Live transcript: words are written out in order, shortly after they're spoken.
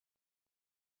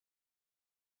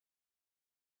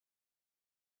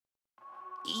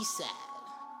East side.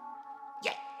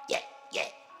 Yeah, yeah, yeah.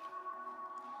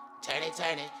 Turn it,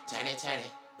 turn it, turn it, turn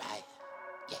it. Right.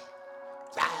 Yeah.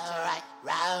 Right,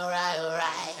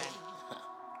 right.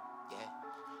 Yeah.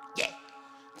 Yeah.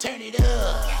 Turn it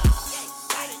up.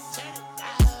 Turn it,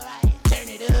 right. Turn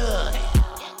it up.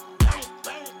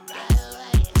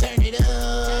 Turn it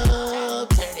up.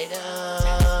 Turn it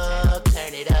up.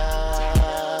 Turn it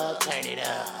up. Turn it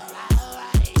up.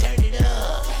 Turn it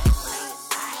up.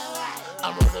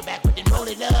 I'm rolling back with it, roll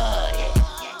it up. Yeah.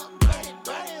 Turn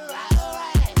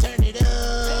it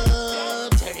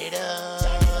up. Turn it up. Turn it up.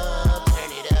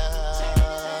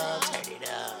 Turn it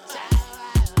up.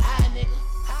 Hi, nigga.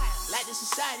 Like the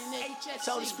society, nigga.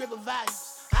 Told the script of values.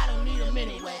 I don't need them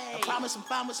anyway. I promise I'm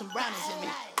fine with some brownies in me.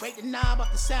 Break the knob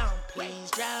off the sound,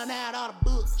 please. Drown out all the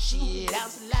bullshit. Out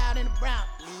so loud in the brown.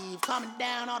 Leave calming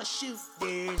down all the shooters.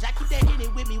 I keep that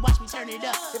hitting with me, watch me turn it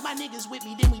up. If my niggas with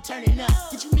me, then we turn it up.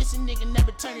 Get you missing, nigga,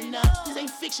 never turning up. This ain't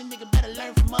fiction, nigga, better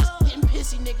learn from us. Getting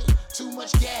pissy, nigga. Too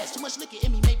much gas, too much liquor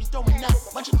in me, maybe throwing up.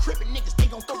 Bunch of crippin' niggas, they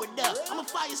gon' throw it up. I'm a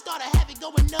fire starter, have it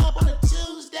going up on a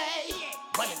Tuesday.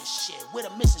 Running this shit with a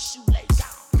missing shoelace.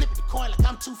 Flipping the coin like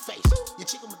I'm Two-Faced. Your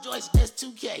chick with my joints, that's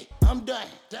 2K. I'm done.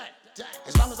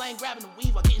 As long as I ain't grabbing the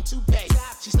weave or getting too paid.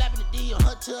 She slapping the D on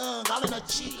her tongue, all in her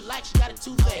cheek like she got a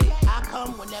toothache. I'll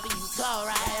come whenever you call,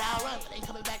 right? I'll run, but ain't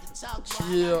coming back to talk.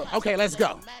 Yeah. Okay, let's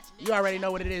go. You already know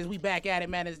what it is. We back at it,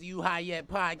 man. It's the You High Yet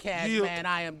podcast, man.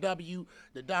 I am W,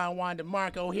 the Don Juan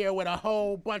DeMarco, here with a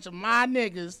whole bunch of my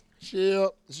niggas.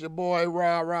 Chill. It's your boy,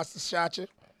 Rasta Shacha.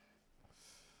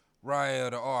 Rael,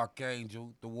 the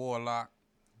Archangel, the Warlock.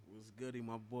 What's goody,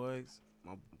 my boys?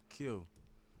 My Q.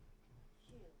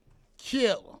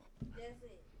 Kill.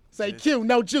 Say Q,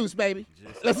 no juice, baby.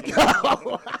 Let's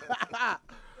go.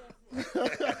 This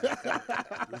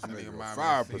nigga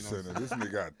 5%. This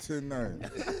nigga got 10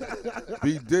 names.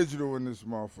 Be digital in this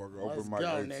motherfucker. Let's Open mic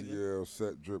go, ATL,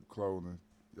 set drip clothing.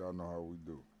 Y'all know how we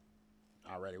do.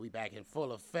 Already, we back in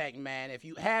full effect, man. If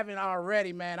you haven't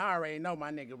already, man, I already know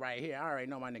my nigga right here. I already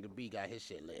know my nigga B got his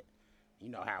shit lit. You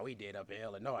know how we did up in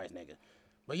Illinois, nigga.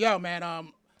 But yo, man,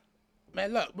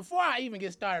 man, look, before I even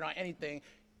get started on anything,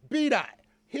 B-Dot,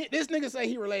 this nigga say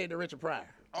he related to Richard Pryor.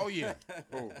 Oh, yeah.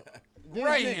 This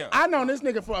Right nigga, here. I known this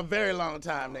nigga for a very long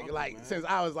time, nigga. Like, since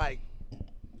I was like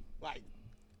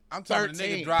I'm talking the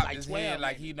 13, nigga dropped like his 12, head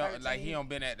like maybe, he don't 13. like he don't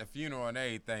been at the funeral and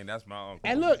everything. That's my uncle.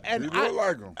 and look, and He look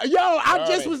like him.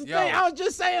 I was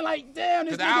just saying, like, damn,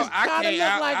 this Cause nigga I kind of came look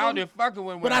out, like I him. was fucking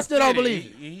with him, But when I still don't said it.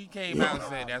 believe He came out and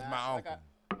said that's my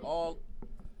uncle.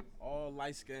 All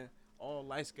light skin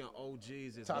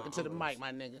OGs is Talking my to the uncles. mic,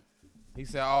 my nigga. He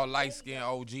said all light skinned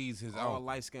OGs his All uncle.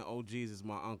 light skin OGs is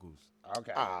my uncles.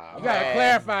 Okay. You gotta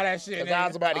clarify that shit, I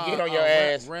was nigga. about to get on your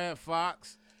ass. Red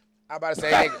Fox. I about to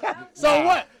say, nigga. So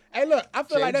what? Hey, look, I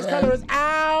feel like this color is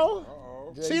ow.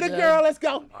 See the girl, let's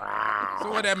go. So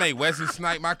what that make? Wesley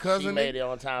Snipe, my She cousin? made it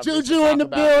on time. Juju in the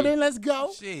building, let's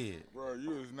go. Shit. Bro,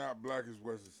 you is not black as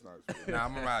Wesley Snipes. Nah,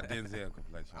 I'm about Denzel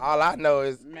complexion. All I know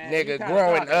is, Man, you nigga, kinda darker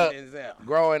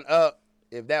growing than Denzel. up,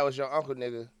 if that was your uncle,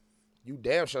 nigga, you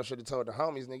damn sure should have told the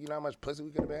homies, nigga. You know how much pussy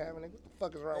we could have been having, nigga?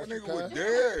 What the fuck is wrong That with you, nigga was cuz?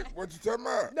 dead. What you talking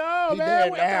about? No, He man.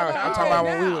 dead we now. talking I'm talking about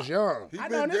when we now. was young. He I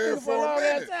been know this dead nigga for a a long ass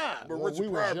minute. time. But When Richard we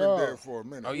was Pryor been young. dead for a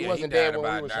minute. Oh, yeah, wasn't he died dead when we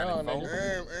about was 94. young, nigga.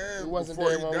 And He wasn't before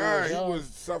dead he when we was died, he young. was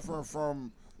suffering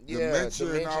from Yeah, dementia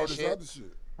and dementia all this shit. other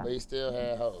shit. But he still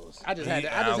had hoes. I just He- had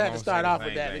to, I was gonna start say off the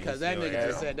with same that thing. because He that still nigga had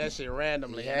just said that shit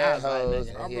randomly. He And I had was like, hoes.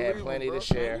 nigga, And he had plenty to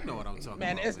share. You know what I'm talking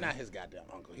man, about. it's not his goddamn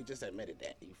uncle. He just admitted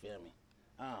that. You feel me?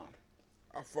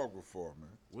 I fuck with four, man.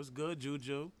 What's good,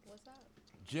 Juju?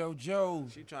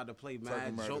 JoJo. She tried to play Talking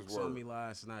mad about jokes his word. on me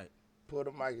last night. Pull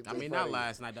the mic. I mean, not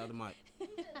last night, the other night.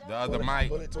 The other mic.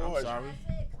 Pull it I'm towards you. sorry.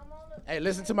 Hey,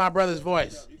 listen to my brother's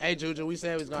voice. Hey, Juju, we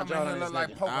said we was gonna Come join in on here this look like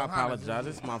nigga. I Pocahontas. apologize.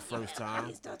 It's my first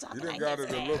time. You done got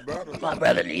it a little better. My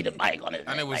brother need a mic on his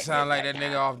And it would sound like that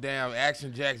nigga off damn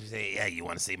Action Jackson say, yeah, you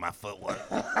want to see my footwork?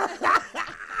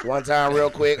 One time,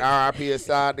 real quick, R.I.P.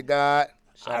 Assad to God.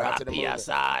 Shout out to the movie.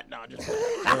 outside. No, just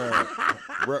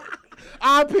Re-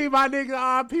 RP my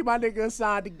nigga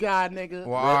aside the God, nigga.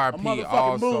 Well, A RP motherfucking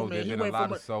also, movement. there's He been a went lot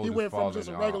from of soldiers he went from just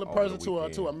a falling, regular over person the to a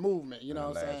weekend, movement. You know in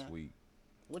what the I'm last saying? week.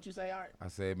 What you say, Art? I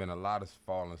said been a lot of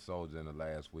fallen soldiers in the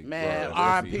last week. Man, Bro,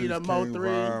 R.I.P. let's see. to Peace, Mo King 3.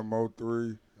 Von, Mo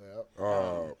 3.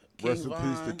 King Rest in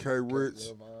peace to Von. K Rich.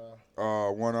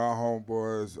 One of our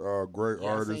homeboys, great Yeah,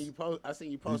 artist. I seen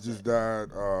you He post just that.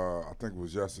 died, I think it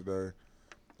was yesterday.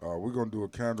 We're going to do a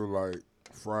candlelight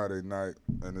Friday night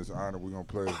in his honor. We're going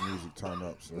to play his music, turn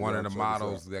up. So One y'all of the check us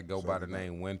models out. that go Check by the us out.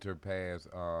 name Winter passed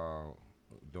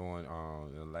during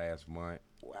the last month.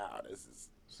 Wow, this is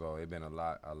So it been a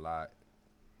lot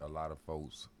of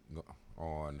folks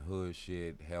on hood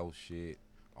shit, health shit.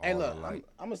 Hey, all look, alike.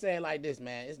 I'm gonna say it like this,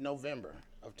 man. It's November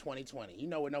of 2020. You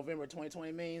know what November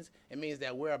 2020 means? It means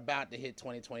that we're about to hit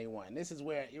 2021. This is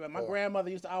where my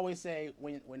grandmother used to always say,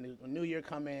 when the New Year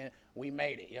come in, we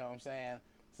made it. You know what I'm saying?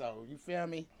 So you feel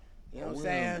me? You know what I'm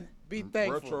saying? Be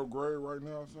thankful. Retrograde right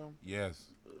now or something? Yes.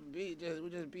 We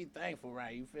just be thankful,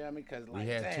 right? You feel me? Cause like, We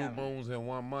had damn, 2 moons in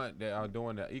 1 month that are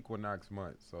doing the equinox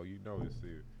month, so you know this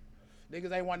is.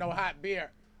 niggas ain't want no hot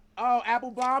beer. Oh,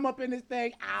 apple bomb up in this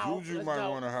thing. Ow. Juju let's might go.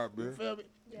 want a hot beer. You feel me?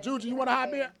 Juju, you want a hot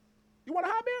beer? You want a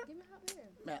hot beer? Give me a hot beer.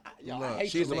 Man, I Look,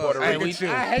 hate she's you a niggas. Puerto Rican.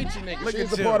 I hate you niggas. Look at you.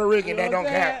 the Puerto Rican. You They know don't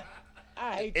what I'm saying? count.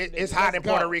 I hate you It's niggas. hot Let's in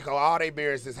Puerto go. Rico. All they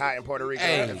beers is hot in Puerto Rico.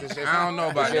 Hey, It's just, I don't know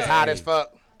about it's just that. hot as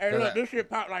fuck. Hey, look, this shit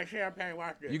pop like champagne.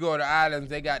 Watch this. You go to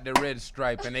islands, they got the red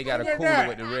stripe, and they got a Look at cooler that.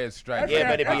 with the red stripe. That's Yeah,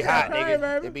 but it be That's hot, champagne, nigga.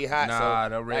 baby. It be hot. Nah,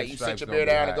 so the red like, you sit stripes your don't beer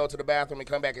be down hot. and go to the bathroom and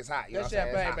come back. It's hot. You know That's what I'm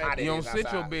saying? It's champagne, hot baby. You it don't is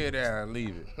sit your outside. beer there and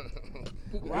leave it.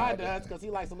 Rod does because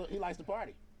he likes to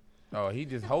party. Oh, he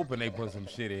just hoping they put some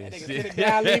shit in. Nigga sit Shit. it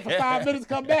down, leave for 5 minutes,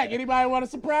 come back. Anybody want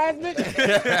to surprise me?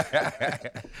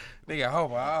 Nigga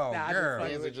hope, oh, Nah, I just girl.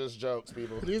 fucking These are just jokes,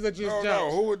 people. These are just No,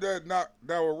 jokes. who would that knock?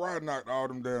 That would Rod knocked all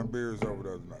them damn beers over the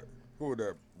other night. Who would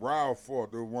that? Rod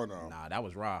fought. There was one of them. Nah, that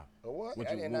was Raw. What? What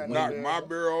I you- did what- not Knocked know my that.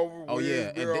 beer over, Oh, Will's yeah,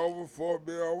 and beer they- over, 4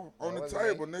 beer over on the was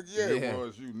table, nigga. Yeah, it Yeah.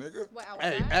 was you, nigga. What,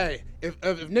 outside? Hey, if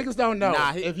niggas don't know,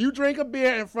 Nah, if you drink a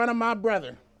beer in front of my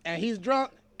brother and he's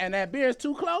drunk and that beer is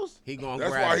too close, He gonna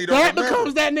That's grab why it. he don't that remember.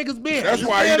 becomes that nigga's beer. That's You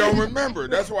why he feel don't me? remember.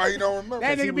 That's why he don't remember.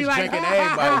 That he nigga was be like, drinking ha, ha,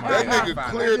 everybody. ha, That ha, nigga ha.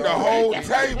 cleared the whole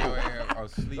table.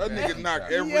 Asleep That at nigga the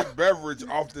knocked time. every beverage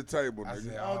off the table, I nigga.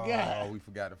 said, Oh, oh, God. we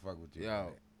forgot to fuck with you.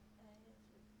 Yo.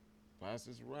 Pass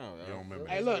this around. You don't remember.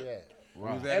 Hey, look. Yeah.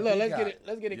 Who's Hey, that look, Peacock?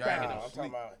 let's get it Yeah. cracking. I'm though. talking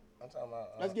about.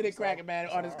 Let's get it cracking, man.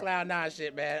 On this Cloud 9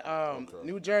 shit, man.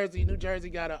 New Jersey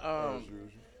got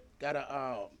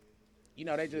a you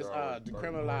know, they just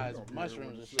decriminalized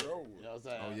mushrooms and shit. You know what I'm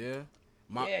saying? Oh yeah.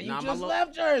 My, Yeah, you nah, just my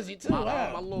left Jersey too, My,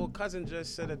 huh? my little cousin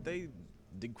just said that they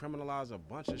decriminalize a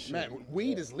bunch of shit. Man,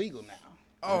 weed is legal now.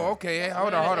 Oh, okay. Hey,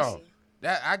 hold on.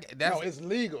 That's No, it's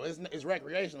legal. It's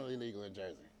recreationally legal in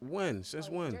Jersey. When? Since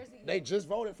when? Jersey. They just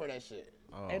voted for that shit.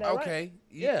 Ain't that right? okay.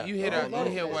 Yeah. You hit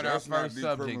what our That's not first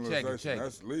subject. Check decriminalization. it. Check it.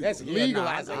 That's legal. That's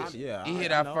legalization. Yeah. He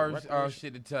hit I our know, first recreation.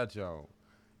 shit to touch on.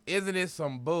 Isn't it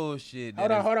some bullshit?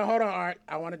 Hold on, Art.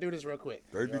 I want to do this real quick.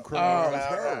 They decriminalized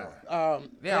heroin.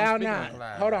 Yeah, I'm Cloud speaking 9. of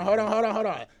Cloud Hold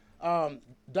on.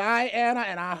 Diana,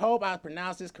 and I hope I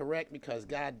pronounce this correct because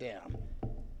goddamn,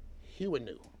 Hewitt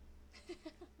knew.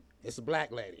 It's a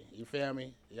black lady. You feel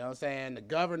me? You know what I'm saying? The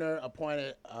governor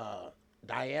appointed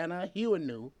Diana Hewitt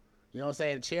knew. You know what I'm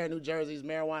saying? The chair of New Jersey's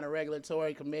Marijuana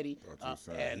Regulatory Committee. Thought you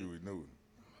were saying and Huey Newton.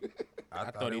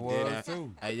 I thought he it did was that.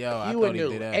 too. Hey yo, I Hewitt thought he knew.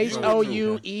 did that.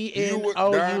 H-O-U-E-N-O-U.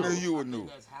 Hewitt knew.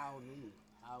 How new?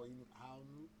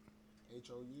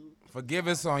 H-O-U? Forgive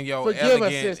us on your Forgive us,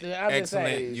 elegant, sister. I'm just excellent,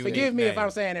 saying. unique Forgive me if name. I'm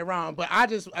saying it wrong, but I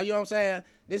just, you know what I'm saying?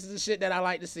 This is the shit that I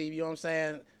like to see. You know what I'm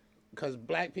saying? Because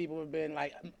black people have been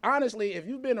like, honestly, if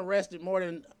you've been arrested more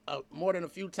than a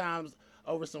few times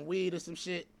over some weed or some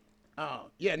shit,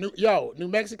 New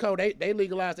Mexico, they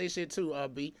legalized their shit too,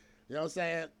 B. You know what I'm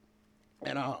saying?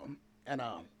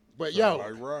 But yo,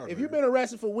 like Rod, if man. you've been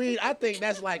arrested for weed, I think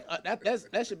that's like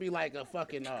that should be like a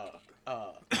fucking a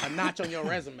notch on your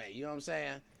resume. You know what I'm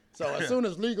saying? So as soon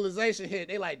as legalization hit,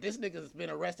 they like, this nigga's been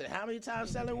arrested how many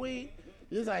times selling weed?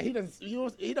 He's like, he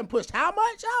done pushed how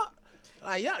much out?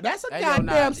 Like, yeah, that's a Hey, yo, goddamn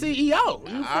nah, CEO. You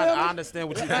feel me? I understand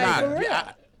what you're Like, for real.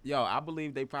 Yo, I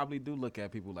believe they probably do look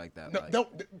at people like that. like-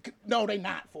 No, they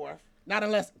not, Forth. Not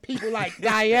unless people like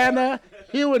Diana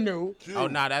Hewitt knew. Oh,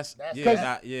 nah, that's That's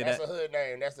that. a hood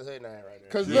name. That's the hood name right there.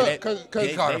 Cause Yeah, look, they- cause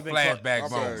He called a They been flashback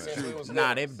called- moment. Since we was Nah,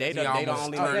 little. they He the almost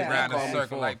only turned yeah. around in call a me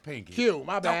circle for. like Pinky. Q,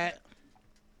 my bad.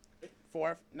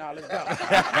 Forth. No, let's go.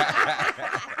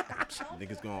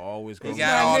 Niggas gonna always go. He my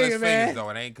got all his nigga, man. fingers though.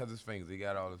 It ain't 'cause his fingers. He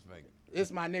got all his fingers.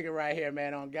 It's my nigga right here,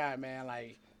 man. On God, man.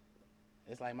 Like,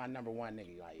 it's like my number one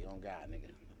nigga. Like, on God,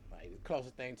 nigga. Like, the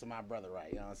closest thing to my brother, right?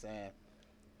 You know what I'm saying?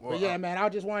 Well, But yeah, man, I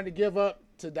just wanted to give up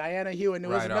to Diana Hewitt.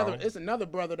 Right on. It's another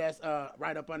brother that's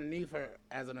right up underneath her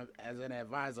as an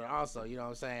advisor, also. You know what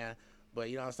I'm saying? But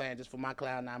you know what I'm saying? Just for my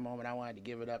Cloud 9 moment, I wanted to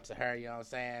give it up to her. You know what I'm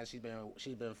saying?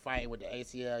 She's been fighting with the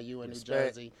ACLU in New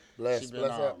Respect. Jersey. Bless, She's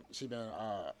bless up. been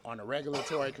on the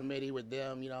regulatory committee with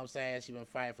them. You know what I'm saying? She's been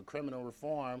fighting for criminal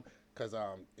reform. Cause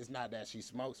it's not that she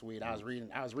smokes weed. I was reading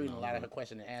a lot of her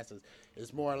question and answers.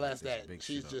 It's more or less that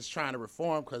she's just trying to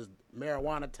reform because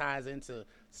marijuana ties into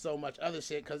so much other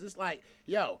shit. Cause it's like,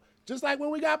 yo, just like when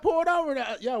we got pulled over,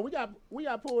 we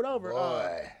got pulled over.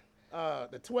 Boy.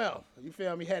 The 12th. You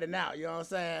feel me? Heading out. You know what I'm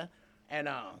saying? and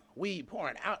weed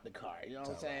pouring out the car. You know what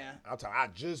I'm saying? I'm talking. I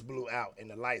just blew out and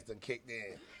the lights done kicked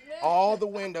in. All the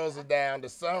windows are down. The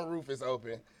sunroof is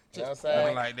open. You know what I'm saying?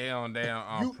 Looking like they on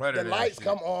damn Predator. The lights shit.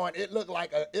 come on. It looked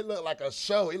like a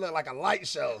show. It looked like a light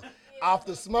show. Off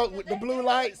the smoke with the blue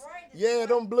lights. Yeah,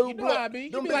 them blue. You know how I be. You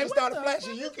Them be bitches like, started what the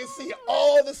flashing. You can see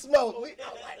all the smoke. I'm like,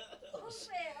 oh,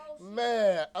 shit.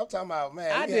 Man, I'm talking about,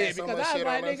 man. I we did had so because much I was shit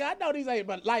like, on us. nigga, I know these ain't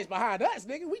but lights behind us,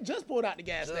 nigga. We just pulled out the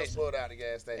gas Just station. pulled out the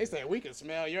gas They station. said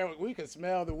we can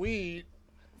smell the weed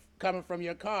coming from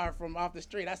your car from off the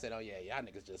street. I said, oh yeah, y'all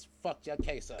niggas just fucked your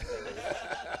case up.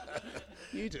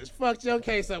 You just fucked your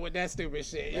case up with that stupid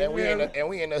shit. You And we feel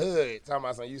me? in the hood talking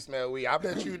about something. You smell weed. I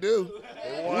bet you do.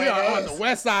 We are on the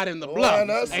west side in the One bluff,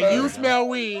 us, and sir. you smell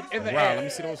weed in the Wow, air. let me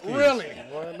see those keys. Really,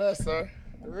 One us, sir.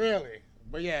 really.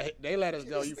 But yeah, they let us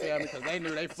go. You feel me? Because they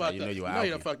knew they fucked you know up. you You out know you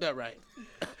here. done fucked up, right?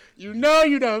 You know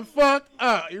you done fucked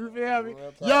up. You feel me?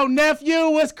 Yo, nephew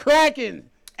was cracking.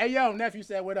 Hey, yo, nephew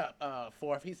said what up?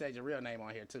 Fourth, he said your real name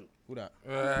on here too. Who that?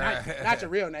 Not your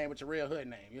real name, but your real hood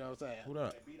name. You know what I'm saying? Who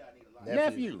that?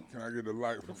 Nephew. Can I get a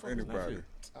light from anybody?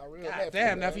 I real God nephew,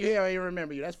 damn, man. nephew, he don't even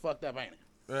remember you. That's fucked up, ain't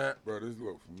it? Bro, this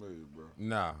look familiar, bro.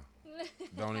 Nah,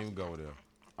 don't even go there.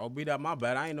 Oh, be that my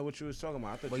bad. I didn't know what you was talking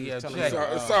about. I thought But you yeah, was telling check me. it.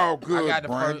 It's all good,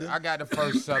 Brandon. I got the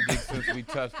first subject since we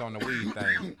touched on the weed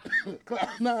thing. Cloud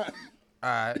nine. All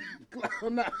right.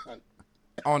 Cloud nine.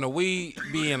 On the weed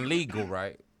being legal,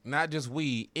 right? Not just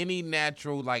weed, any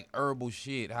natural like herbal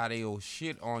shit, how they'll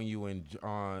shit on you and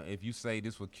if you say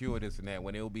this will cure this and that,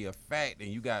 when it'll be a fact and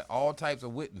you got all types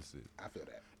of witnesses. I feel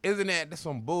that. Isn't that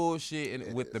some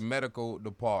bullshit with the medical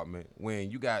department when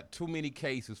you got too many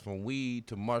cases from weed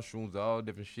to mushrooms, all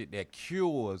different shit that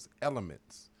cures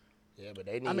elements? Yeah, but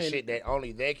they need shit that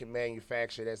only they can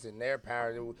manufacture that's in their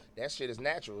power. That shit is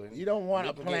natural. And You don't want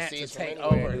a can get plant to seeds from take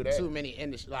anywhere and over do that. too many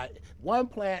industries. Like one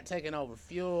plant taking over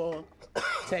fuel,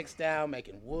 textile,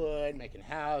 making wood, making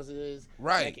houses.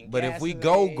 Right. Making But if we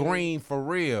go gasoline, green for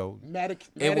real,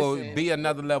 medicine, it will be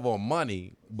another level of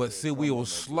money, but see, we will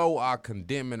slow our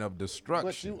condemning of But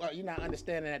destruction. you're not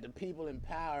understanding that the people in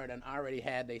power done already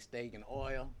had their stake in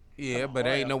oil. Yeah, but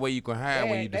there ain't no way you can hide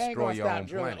when you They ain't destroy gonna your stop own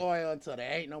drilling planet. oil until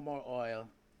there ain't no more oil.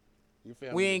 You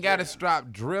feel We me? ain't got to stop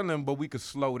drilling, but we could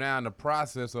slow down the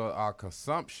process of our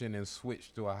consumption and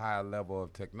switch to a higher level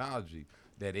of technology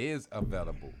that is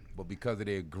available. But because of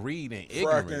their greed and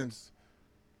ignorance,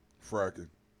 Fracking.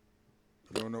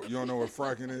 You don't know what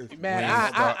fracking is? Man,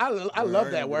 I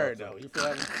love that word though. You feel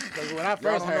me? Because when I Y'all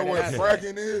first don't heard know it, what I said-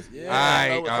 fracking is?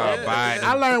 Biden.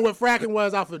 I learned what fracking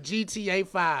was off of GTA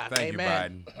 5. Thank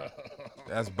Amen. you, Biden.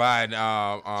 That's Biden.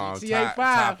 GTA 5.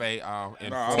 Top 8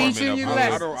 informant Teaching of you who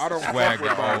lessons. I don't fuck swagger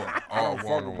with all- Biden. I all don't fuck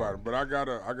one with on Biden. one. But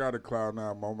I got a Cloud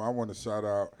 9 moment. I want to shout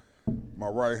out my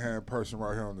right hand person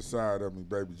right here on the side of me,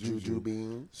 baby Juju.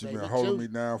 Bean. She Baby been holding Ju. me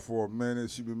down for a minute.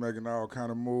 She been making all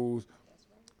kind of moves.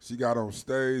 She got on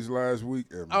stage last week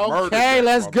and murdered Okay, that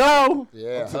let's motherfucker. go. Yeah,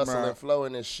 I'm talking hustle and about- flow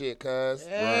in this shit, cuz.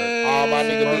 Hey. All my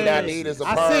nigga beat I need is a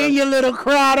I perm. seen your little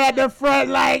crowd at the front,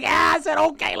 like, I said,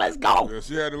 okay, let's go. Yeah,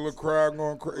 she had a little crowd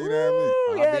going crazy. You know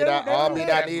what I mean? All beat I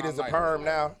That's need my is a life. perm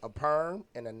now. A perm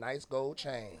and a nice gold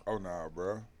chain. Oh, nah,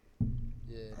 bro.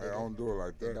 Yeah, Hey, I don't do it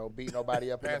like they that. don't beat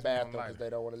nobody up in the Pass me my bathroom lighter. because they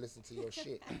don't want to listen to your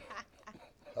shit.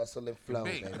 Hustle and flow,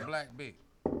 Big, baby. the black big.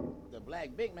 The black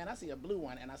big man, I see a blue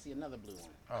one and I see another blue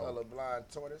one. Colorblind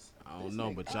tortoise. I don't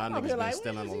know, but y'all I'm up niggas here been like,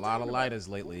 stealing what is a he lot of talking lighters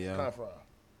lately, Come yeah. from?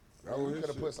 That You was could his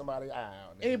have shit. put somebody's eye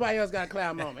on it. Anybody else got a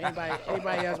cloud moment?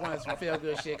 Anybody else want some feel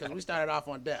good shit? Because we started off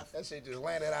on death. That shit just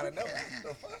landed out of nowhere.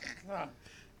 The fuck? Huh.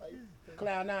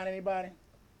 Cloud 9, anybody?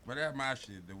 But that's my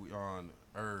shit that we on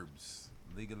herbs.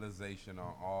 Legalization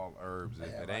on all herbs. If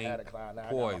Damn, it I had a ain't cloud nine.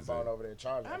 I got my phone poison. over there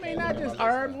charging. I can't mean, look not at just my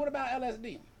list herbs. now. What about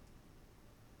LSD?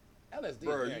 LSD.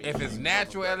 Bro, yeah, you- If it's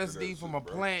natural Back to LSD that from shit, a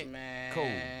bro. plant, man, cool.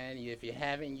 if you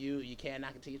haven't, you can't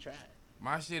knock it till you try it.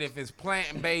 My shit, if it's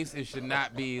plant based, it should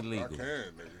not be I illegal. can,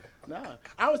 nigga. No,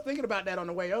 I was thinking about that on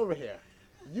the way over here.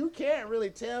 You can't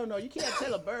really tell. No, you can't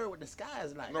tell a bird what the sky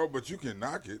is like. No, but you can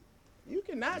knock it. You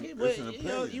can knock it, It's but an you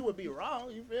know, opinion. you would be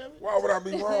wrong. You feel me? Why would I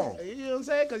be wrong? You know what I'm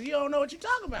saying? Because you don't know what you're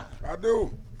talking about. I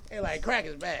do. And like crack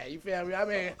is bad. You feel me? I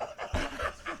mean,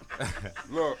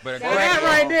 Look, But that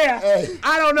right there. Hey.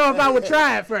 I don't know if I would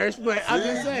try it first, but I'm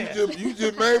just see, saying. you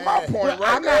just made my point But right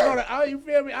I'm there. not gonna. Oh, you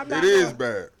feel me? I'm not. It is gonna,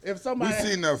 bad. If We somebody.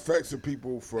 seen the effects of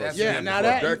people for, That's- Yeah, Yeah, now for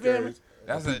that you feel me? decades.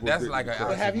 That's and a- people that's didn't like a crack.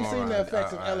 But have you seen the Alright,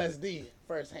 effects of alright. LSD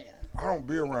firsthand? I don't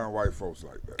be around white folks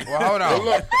like that. Well, hold But on.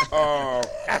 look,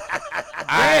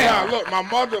 I, look, my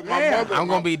mother, I'm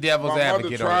gonna be devil's my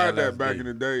advocate mother tried on that LSD. back in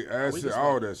the day, acid,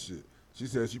 all that shit. She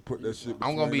said she put that shit.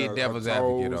 I'm gonna be between devil's her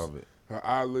advocate toes, of it. her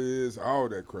eyelids, all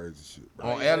that crazy shit. Bro.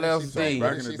 On yeah, what did she LSD. say? Back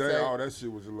What in did the she day, say? all that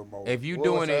shit was a little more. If you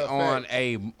What was doing her it on effect?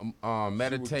 a than a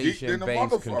meditation-based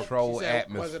motherfucker. control She said,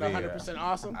 was atmosphere, it 100%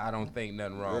 awesome? I don't think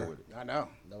nothing wrong with it. I know.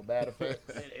 No bad effects.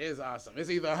 It is awesome. It's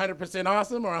either 100%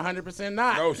 awesome or 100%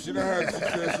 not. No, she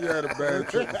said she had a bad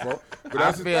trip before. But I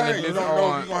that's the feel if thing. You it's don't know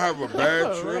on- if you're going to have a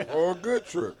bad trip or a good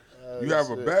trip. You have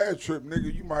a bad trip,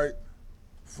 nigga, you might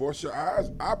force your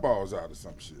eyeballs out or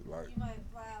some shit. Like, You might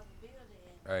fly off the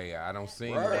building. Hey, I don't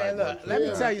see Right. Man, right. look, let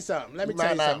me tell you something. Let me You tell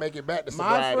might you not something. make it back to My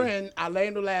sobriety. friend, I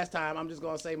named him last time. I'm just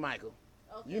going to say Michael.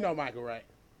 Okay. You know Michael, right?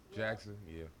 Jackson,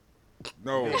 yeah.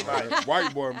 no,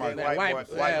 white boy Mike. Yeah, White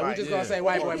boy, we Mike, just yeah. gonna say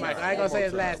white boy One more Michael. time, I ain't gonna say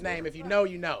his one more last time, name. bro. If you know,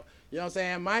 you know. You know what I'm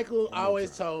saying? Michael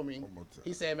always told me. One more time.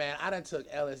 He said, "Man, I done took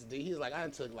LSD." He's like, "I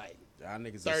done took like Y'all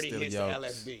niggas is 30 still hits yo. of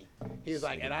LSD." He's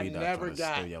like, "And I Nigga, B-Dot never tryna steal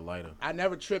got, your lighter. I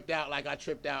never tripped out like I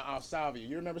tripped out off Salvia.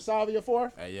 You remember Salvia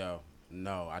 4? Hey yo,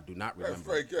 no, I do not That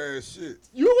remember. fake ass shit.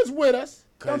 You was with us.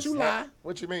 Don't 'Cause you lie.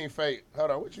 What you mean fake?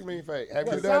 Hold on. What you mean fake? Have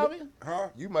you What, done it? Salvia? Huh?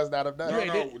 You must not have done No,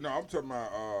 it. no, I'm talking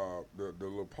about the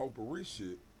little potpourri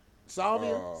shit.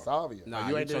 Salvia? Salvia. Nah, you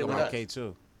you ain't talking doing about that.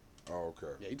 K2. Oh, okay.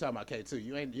 Yeah, you talking about K2.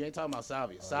 You ain't talking about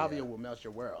Salvia. Salvia will melt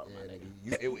your world, my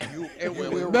nigga. It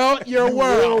will Melt your will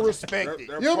world. respect it.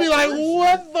 That You'll be like, potpourri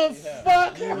what the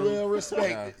fuck? You will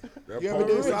respect it. shit, that You ever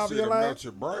do potpourri salvia shit'll line? melt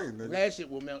your brain, nigga. That shit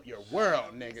will melt your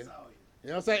world, nigga. You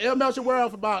know what I'm saying? It'll melt your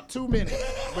world for about 2 minutes,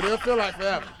 but it'll feel like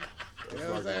forever. You know what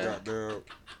I'm Like a saying? goddamn.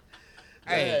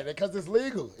 Yeah, because it's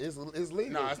legal. It's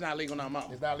legal. No, it's not legal no more.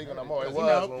 It's not legal no more. It You was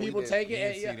know, when we people did. take it. didn't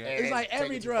And, see yeah, that. it's like Take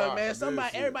every it too drug, far. man. I did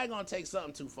see Everybody gonna take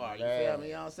something too far. You Yeah. feel me?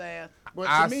 You know what I'm saying? But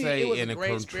I to me, say it was in a a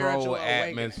great spiritual controlled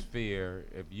awakening. atmosphere,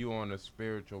 if you on a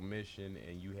spiritual mission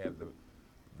and you have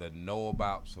the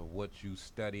know-abouts of what you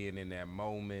studying in that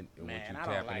moment and Man, what you I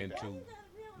don't tapping like that. into,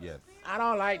 yes. I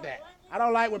don't like that. I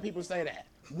don't like when people say that.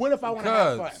 What if I want to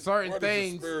have fun? Because certain What is a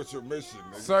things, spiritual mission,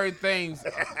 nigga? certain things.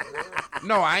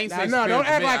 No, I ain't Now, say no, spiritual don't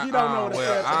act mi- like you don't know what a well,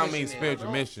 spiritual I don't mission mean is.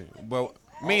 spiritual mission, but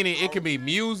meaning it can be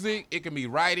music, it can be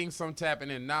writing, some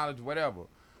tapping in knowledge, whatever.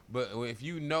 But if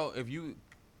you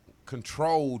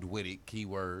controlled with it,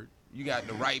 keyword, you got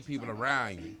the right people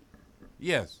around you.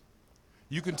 Yes,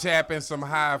 you can tap in some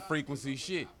high frequency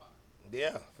shit.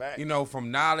 Yeah, fact. You know,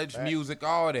 from knowledge, music,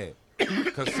 all that.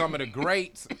 Because some of the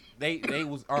greats, they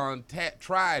was on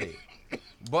tried it,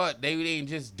 but they didn't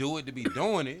just do it to be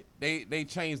doing it. They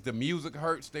changed the music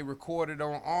hertz. They recorded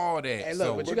on all that. Hey, look,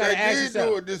 so but you But gotta they ask did yourself.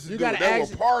 do it. This is You do it. gotta They were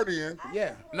ask- partying.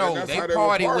 Yeah. no, and that's they how they were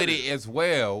party with partying. it as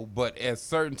well. But at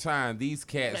certain time, these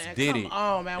cats Man, did come it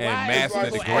on, man. and Why is mastered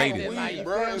people the acting greatest. like you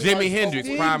Bro, feel me? it's Jimi like Hendrix,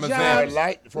 Steve prime Jobs-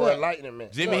 example. For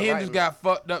enlightenment. Jimi For Hendrix enlightenment. got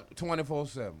fucked up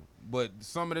 24/7. But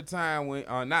some of the time when,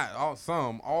 not all,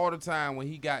 all the time when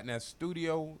he got in that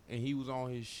studio and he was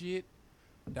on his shit,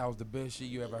 that was the best shit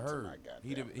you ever heard.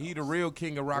 He the real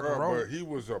king of rock and Bro, roll. but he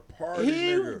was a party He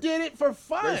nigga. did it for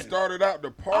fun. They started out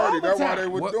the All party. the That's why time. they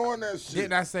were What- doing that shit.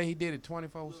 Didn't I say he did it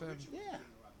 24/7? Yeah. I know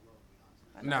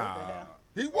what the Nah. hell.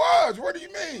 He was. What do you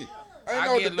mean? Ain't I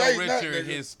no give debate Little that Richard nigga.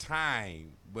 his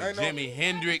time, but Ain't no- Jimi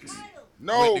Hendrix.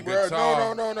 No, with the bro.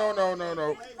 guitar.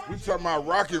 No. We talking about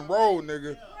rock and roll,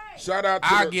 nigga. Shout out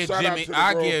to I the give shout out Jimmy. to the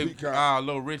I Royal give Peacock.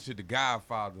 Little Richard the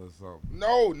Godfather or something.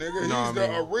 No, nigga. know He's what the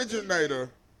I mean? originator.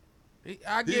 I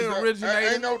He's give the- originator.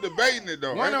 Ain't no debating it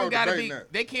though. One Ain't of them no gotta debating be.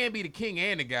 that. They can't be the king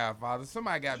and the Godfather.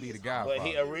 Somebody gotta be the Godfather. But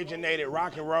he originated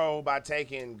rock and roll by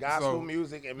taking gospel So,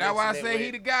 music and That's why I mixing say it he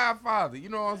with- the Godfather. You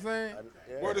know what I'm saying?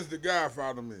 What does the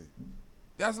Godfather mean?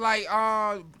 That's like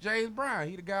James Brown.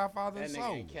 He the Godfather That of nigga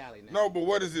soul. in Cali now. No, but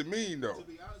what does it mean though? To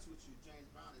be honest with you, James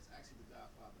Brown is actually the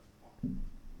godfather of funk.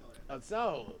 You know that. Of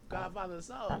soul. Godfather of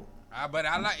soul. But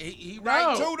I like he No.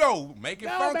 right too though. Make it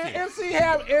No, funky. man.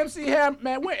 MC Ham,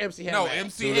 man. Where MC Ham? No, at?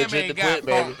 MC Too Ham legit ain't to got quit,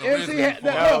 baby. funk MC originally Ham. for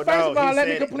No, us. first of no, all, he let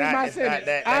me said complete that- my that's sentence. not-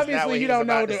 that's not Obviously, what you he don't was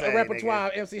know about the to say, repertoire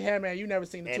of MC Hammer. You never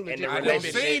seen the Too And Legit. the I Quit don't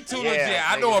relationship- video. see too yeah, legit.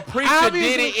 I nigga. know a preacher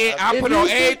Obviously, did it. I if put you on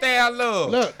see- everything I love.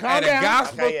 Look, calm At a down.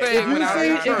 gospel Okay, thing if when You I see, was if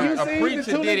in you church, a see the preacher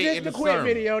Too did it Legit in to the Quit sermon.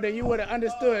 video, then you would have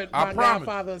understood I my promise.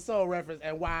 Godfather of Soul reference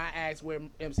and why I asked where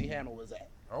MC Hammer was at.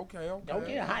 Okay. Don't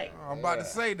get hype. I'm about to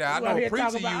say that. I You out know here a preacher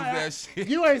talking used about- that shit.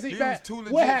 You ain't see He that. was too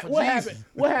legit What, for what Jesus. happened?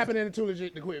 What happened in the Too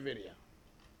Legit to Quit video?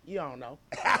 You don't know.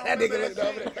 That nigga looked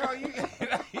over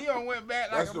there. He done went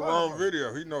back like That's a the wrong motherfucker.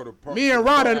 video. He know the part. Me and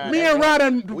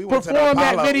Rodden We went to the performed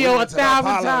that Apollo- video we a went to the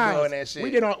 1,000 Apollo times. doing that shit.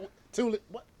 We did on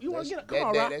what? You want to get up? Come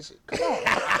on, Rod. That shit.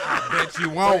 Bet you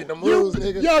Wait, won't. the moves,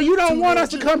 nigga. Yo, you don't want us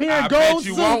to come here I in bet gold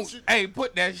you suits. won't. Hey,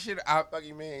 put that shit out. Fuck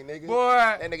you mean, nigga? Boy.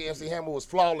 That nigga MC Hammer was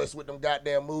flawless with them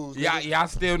goddamn moves. nigga. Y'all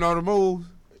still know the moves?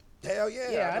 Hell yeah.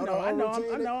 Yeah, I the know whole him. I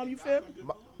routine, know him. You feel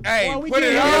me? Hey, Boy, we put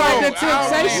it get on. here like the I don't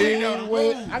Temptation. believe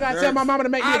they know. I gotta tell my mama to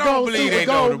make me I a don't gold believe suit they with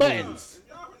know gold the buttons.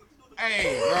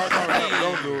 Hey, No,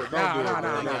 don't do it. Don't do it.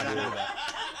 No.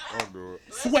 Don't do it.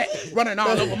 Sweat running all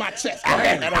over my chest.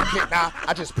 I don't kick now.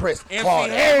 I just press MC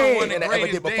harder Hammer, one of than the I ever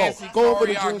did greatest before. dancing Go over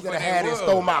the choreographers dreams that I there had and was.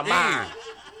 stole my Yeah. mind.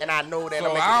 And I know that So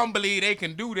I'm I making don't believe they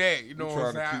can do that. You know We're what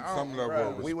I'm trying to saying? keep some level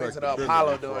of we went to the respectability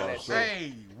Apollo for doing our that show. shit.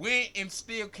 Hey, went and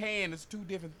still can. It's two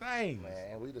different things.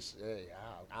 Man, we just, hey,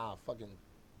 I'll fucking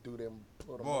do them,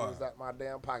 pull the Boy. moves out my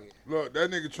damn pocket. Look, that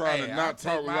nigga trying Hey, to I'll not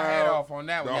take talk my hat loud off on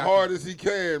that the one. hardest he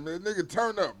can. Man, nigga,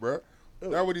 turn up, bro.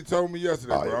 That's what he told me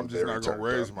yesterday, Oh, bro. yeah, I'm just very not gonna turned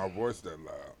raise up. my voice that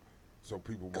loud, so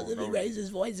people won't If he know. raises his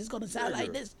voice, it's gonna sound like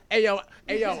Nigga. this. Hey yo, I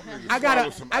swallow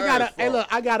some gotta, ass hey fuck. look,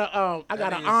 I got That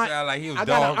an nigga aunt. sound like he was I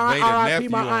got an Darth aunt, Vader R.I.P. nephew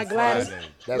my on aunt Gladys. Friday.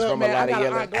 That's Look, from man, a I lot of got an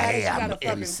yelling. aunt Gladys. Hey, She got I'm a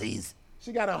fucking, MCs.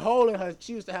 she got a hole in her.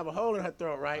 She used to have a hole in her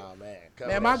throat, right? Oh, man. cover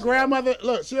Man, that my shit grandmother,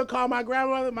 look, she'll call my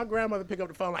grandmother. My grandmother pick up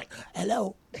the phone like,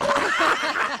 hello.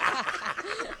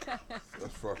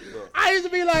 That's fucked up. I used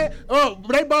to be like, oh,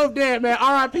 they both dead, man.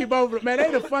 R.I.P. both of them. Man,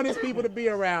 they the funniest people to be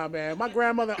around, man. My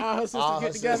grandmother and all her sisters All get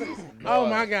her together. sisters. Oh, Boy.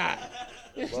 my God.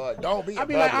 up. Boy, don't be I'd in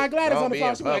be like, public. Aunt Gladys Don't on the be phone.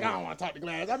 in She'd be like, I public. don't want to talk to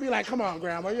Gladys. I'd be like, come on,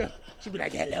 Grandma. She'd be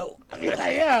like, hello. I'd be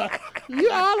like, yeah, you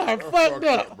all are fucked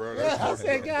up. bro. That's I fucked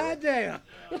said, up, God damn.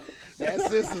 That's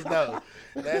sisters, though.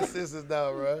 That's sisters,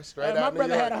 though, bro. Straight My out New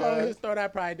brother York, had a hole in his cuz. throat.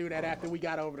 I'd probably do that after we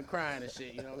got over the crying and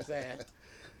shit. You know what I'm saying?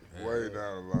 Way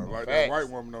down the line. Like that Facts. white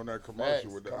woman on that commercial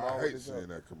Facts. with that. Come I on hate with the seeing joke.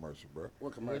 that commercial, bro. What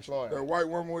Which commercial? one? That white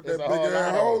woman with It's that a big whole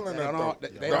ass lot. hole in They her don't all- throat.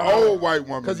 they The don't old white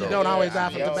woman. Because you though. don't always die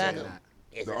from Yeah. tobacco.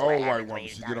 The old white woman,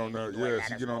 she get on that. Yeah,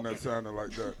 she get on that sounding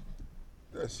like that.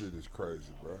 That shit is crazy,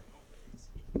 bro.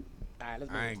 All right,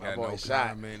 let's I move ain't My got boy no shot.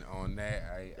 comment on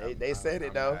that. They said it,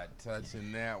 I'm though. not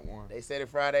touching that one. They said it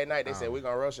Friday night. They said, we're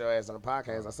going to roast your ass on the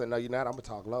podcast. I said, no, you're not. I'm going to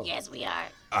talk low. Yes, we are.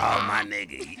 Oh, my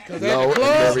nigga. Because Low at the and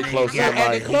club, very close to yeah, the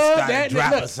at the mic. club, started that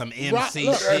dropping look, some Rock- MC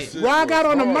look, shit. Ron got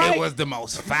on the It mic. It was the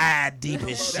most fire,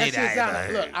 deepest That shit shit I ever sounded,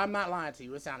 heard. look, I'm not lying to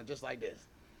you. It sounded just like this.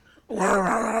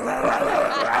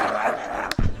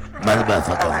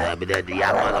 Motherfuckers, I mean,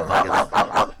 y'all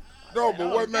motherfuckers. No, but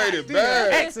what made it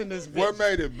X bad? in this bitch. What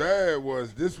made it bad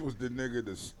was this was the nigga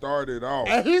that started off.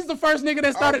 And he's the first nigga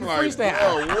that started I'm the like,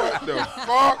 freestyle. bro, what the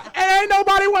fuck? And ain't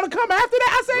nobody want to come after that.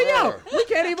 I said, Bruh. yo, we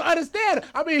can't even understand it.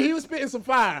 I mean, he was spitting some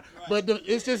fire, but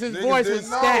it's just his Niggas voice was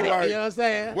didn't know, static. like, You know what I'm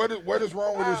saying? What is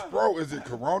wrong with his throat? Is it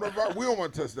coronavirus? We don't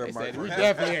want to touch that They mic. said, we right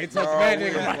definitely ain't now. touching No, that we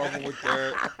ain't nigga. fucking with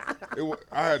that.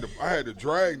 I had to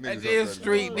drag niggas And up then that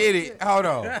Street motherfucker. did it. Hold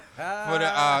on.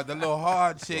 For the little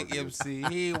hard chick MC,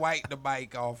 he wiped the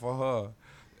mic off of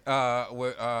her.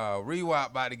 With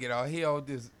Rewap about to get on, he on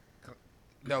this,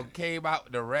 came out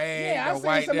with the rag. Yeah, I the seen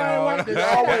white somebody down. wipe He this.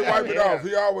 always wipe it off.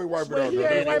 He always wipe it But off. he though.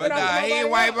 ain't wipe But it off nah, for he ain't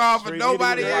nobody wipe else. off for Street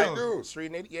nobody Nitty was else. wiping- Dude.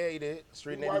 Street Nitty, yeah, he did.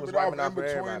 Street He Nitty wipe was it off wiping in off for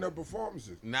between everybody. the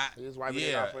performances. Not, He was wiping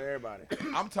it yeah. off for everybody.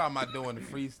 I'm talking about doing the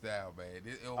freestyle,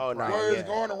 man. Oh, no. Well, yeah. it's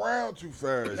going around too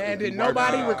fast. Man, He did wipe it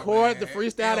nobody off. record the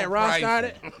freestyle that Ross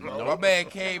started? My man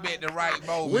came at the right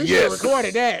moment. We should have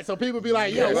recorded that so people be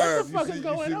like, yo, what Live. the fuck you is see,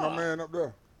 going you see my on? man up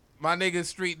there? My nigga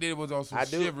Street did was on some I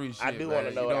do, shivery shit. I do want want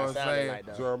to know what I I'm sounded saying? like,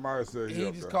 though. Jeremiah said He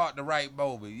up just there. caught the right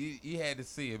moment. You had to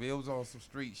see him. It was on some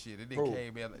street shit. And then Who?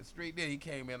 came in like Street did. He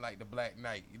came in like the Black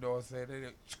Knight. You know what I'm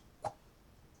saying?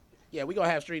 Yeah, we going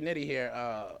to have Street Nitty here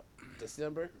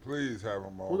December. Please have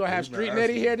him on. We're going to have He's been Street Nitty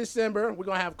asking. here December. We're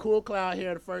going to have Cool Cloud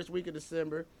here the first week of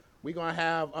December. We're going to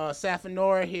have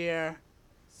Safanora here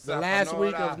the last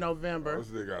week of November. This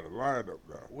nigga got a lined up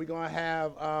now. We're going to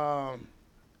have,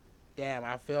 damn,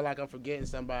 I feel like I'm forgetting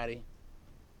somebody.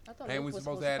 I thought Ain't Luke we was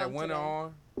supposed to have come the winner today.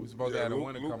 on? We supposed to have the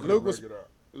winner coming Luke on. was-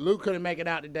 Luke couldn't make it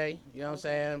out today. You know what I'm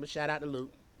saying? But shout out to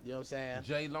Luke. You know what I'm saying?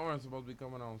 Jay Lawrence supposed to be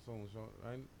coming on soon, so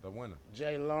ain't the winner.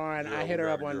 Jay Lauren, Yeah, I we hit her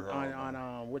up gotta on, get her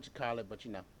on what you call it, but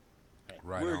you know.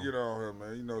 Right We'll on. get on her,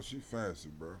 man. You know, she fancy,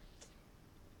 bro.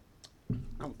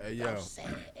 Hey, yo. I'm saying,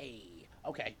 hey.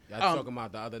 Okay. Y'all talking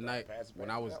about the other night when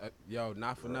I was, yo,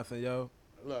 not for nothing, yo.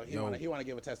 Look, he Yo. want to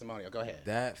give a testimonial. Go ahead.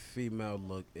 That female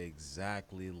looked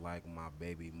exactly like my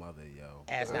baby mother, yo.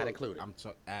 Ass not included. I'm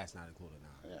ass not included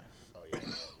now. Yeah. Oh,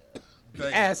 yeah.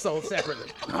 Ass sold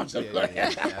separately. I'm just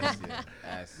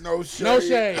Ass. No shade. No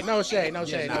shade, no shade, no Yeah,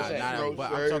 shade, no nah, shade. nah, No but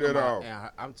shade I'm talking at all.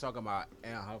 about, I'm talking about,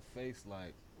 and her face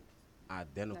like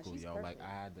identical, Nah, she's yo. Like perfect.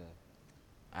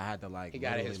 I had to like. He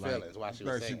got in his literally, feelings while she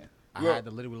Man, was she- singing. I Look. had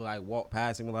to literally like walk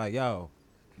past him like, yo,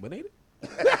 but ain't it?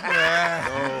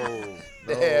 No,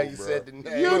 The hell you bruh. said the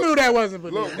name. You knew that wasn't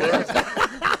Look, believable.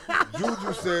 bro.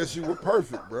 Juju said she was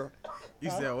perfect, bro. You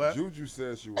said what? Juju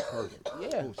said she was perfect.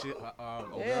 Yeah. Oh shit.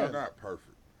 Yeah. She's not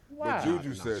perfect. Why? But Juju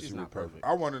No, said she's she was not perfect. perfect.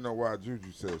 I want to know why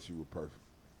Juju said she was perfect.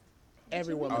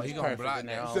 everyone Oh, looks he gonna perfect block in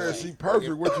their that. own Said way. she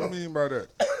perfect. What you mean by that?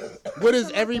 What is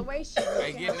The every? way she looked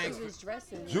and get how next- she was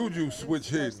dressing. Juju it was switch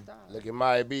her hidden. style. Look at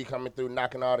Maya B coming through,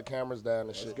 knocking all the cameras down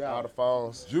and shit, all the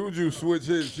phones. Juju switch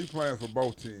hit. She playing for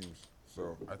both teams,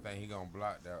 so I think he gonna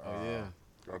block that.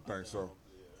 I think so.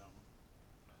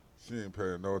 She ain't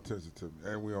paying no attention to me,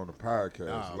 and we on the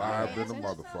podcast live than the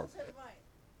motherfucker.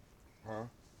 Huh?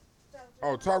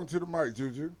 Oh, talking to the mic,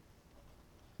 Juju.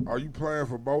 Are you playing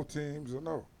for both teams or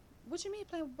no? What you mean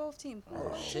playing with both teams?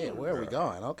 Shit, where are we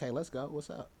going? Okay, let's go. What's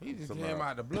up? He just came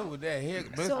out the blue with that head.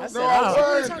 So- I So- said, No, oh. I'm what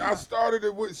are you saying talking I about? started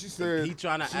it with. She said He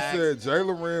tryna She ask- said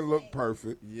Jalen Wren looked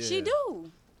perfect, Yeah. She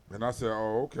do. and I said,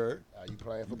 "Oh, okay." Are you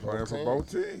playing for Playing both for teams?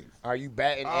 both teams. Are you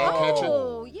batting and catching?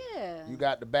 Oh yeah. You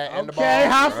got the bat and the ball. Okay,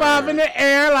 high five in the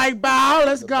air like bow.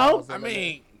 Let's go. balls I in the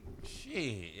mean, shit.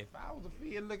 If I was a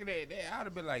female looking at that, I'd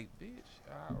have been like, bitch.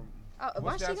 Why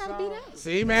what's she that gotta song? be that?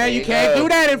 See, man, you can't do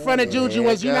that in front of Juju.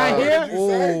 Was you not What here? did you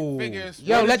say? Figures.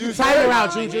 Yo, What let did the you title say?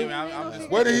 out, Juju.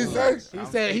 What did he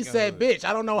say? He said, bitch.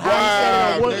 I don't know how Wow, he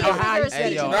said it or, what, nigga. or how he Hey,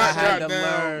 said yo, it. I had to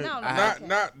goddamn- learn. No, no,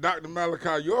 Not Dr.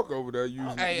 Malachi York over there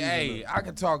using. Hey, I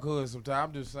can talk hood sometimes.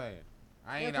 I'm just saying.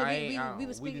 I Yeah, ain't. 'cause I ain't. we I- were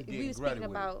just speaking. getting We were gruddy speaking with it.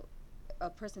 about a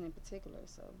person in particular.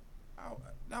 So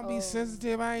Don't be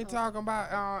sensitive. I ain't talking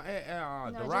about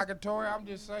just- derogatory. I'm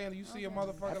just saying. You see a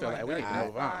motherfucker feel like we need to that,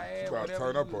 move on. I You about to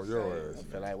turn up on your ass.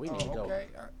 I feel like we need to go. Okay,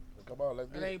 Come on, let's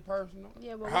it get it. ain't personal.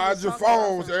 yeah, but Hide your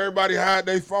phones. Everybody hide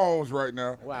their phones right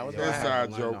now. Wow, what's going on?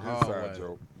 Inside Learn joke. the hard Inside way.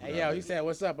 joke. Hey, yo, he said,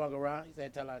 what's up, Uncle Ron? He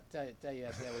said, tell you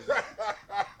I said what's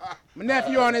up. My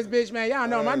nephew on this bitch, man. Y'all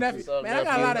know my nephew. what's up, Man, I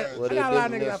got a lot of, nephew? I got a lot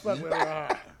of What niggas I is fuck this, with real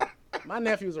hard. My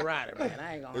nephew's a rider, man.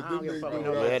 I ain't gonna, I don't give a fuck with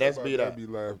nobody. Yeah, that's beat up. Be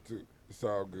laugh too. It's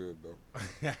all good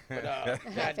though.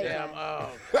 Goddamn,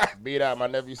 Beat out. My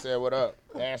nephew said, "What up?"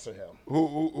 Answer him.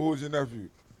 Who's your nephew?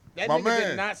 that My nigga man.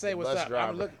 did not say what's Bus up. driver.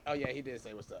 I'm looking. Oh yeah, he did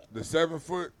say what's up. The 7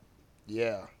 foot.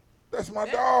 Yeah. That's my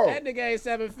dog. That nigga ain't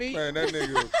 7 feet. Man, that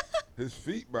nigga, his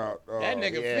feet about. That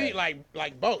nigga yeah. feet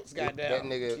like boats, goddamn. That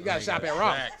nigga- you gotta shop at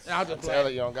Ross. I'll just Tell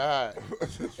play. it, young God.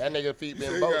 That nigga feet He been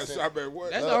said he got both since. shop at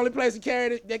what? That's the only place that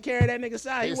carry that nigga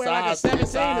size. He His wear like a size, 17 his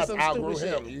or size some outgrew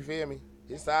stupid him. shit. You feel me?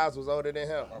 His size was older than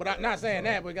him. But I'm not saying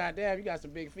that, but goddamn, you got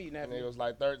some big feet, Nigga nephew. was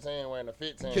like 13 wearing a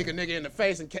 15. Kick a nigga in the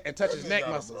face and touch his neck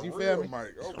muscles. You feel me?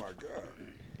 Mike. Oh my God.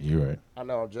 You're right. I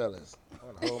know I'm jealous. I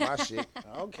wanna hold my shit.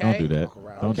 Okay. Don't do that.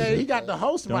 Don't do Okay, he that. got the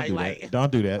host Don't mic do like. that.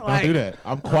 Don't do that. Don't like- do that.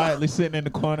 I'm quietly sitting in the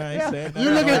corner. I ain't saying nothing. You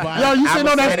looking, Nobody- yo, you sitting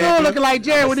on that say that, stool dude. looking like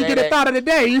Jared I'ma when he say get a that. thought of the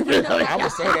day. You feel me? I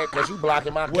would say that because you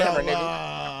blocking my camera, nigga.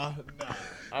 nah.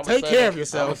 I'ma Take say care that- of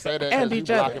yourself I'ma say that and 'cause you each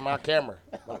other. blocking my camera.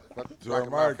 Blocking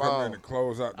Jeremiah my come in phone. and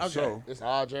close out the show. It's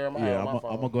all Jeremiah Yeah, on I'm my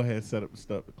phone. gonna go ahead and set up the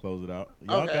stuff to close it out.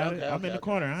 Y'all Okay, got okay, it. I'm okay, in the okay.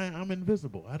 corner. I'm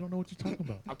invisible. I don't know what you're talking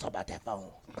about. I'm talking about that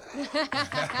phone.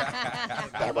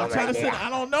 I'm trying to sit. I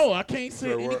don't know. I can't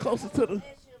sit any what? closer to the. Ask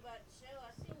you about the show.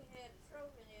 I seen you had the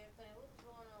trophy and everything. What was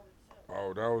going on with the show?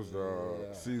 Oh, that was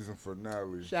the season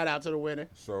finale. Shout out to the winner.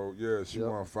 So yeah, she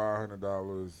won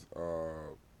 $500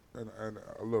 and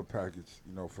a little package,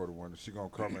 for the winner. She gonna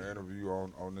come and interview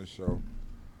on this show.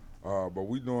 But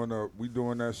we doing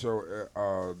that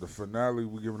show. The finale,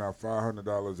 we giving out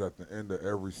 $500 at the end of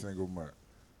every single month.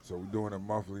 So we doing it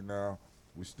monthly now.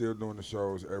 We still doing the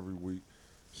shows every week.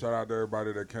 Shout out to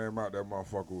everybody that came out. That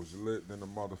motherfucker was lit than the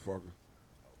motherfucker.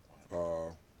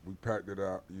 We packed it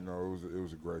out. It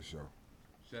was a great show.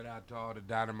 Shout out to all the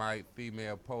Dynamite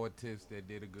female poetess that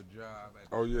did a good job.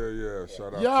 Oh yeah.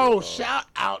 Shout out. Yo, to, shout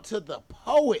out to the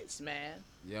poets, man.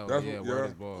 Yo, That's yeah, what- word yeah.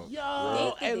 is born.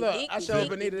 Yo, hey, look, I showed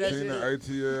Benita that Tina shit.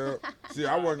 ATL. See,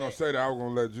 I wasn't gonna say that. I was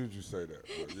gonna let Juju say that.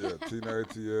 But yeah, Tina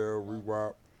ATL,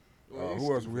 Rewop.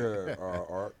 Who else we had?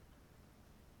 Art.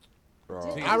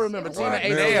 I remember Tina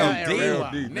Nail ATL D, and Nail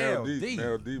Rewop. D, Nail Nail D, D.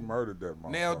 Nail D murdered that motherfucker.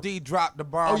 Nail D dropped the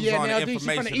bombs yeah, on Nail the D, she from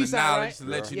the information, the East Side, knowledge right? to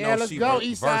let you Yeah, know let's she go,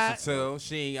 East Side. versatile.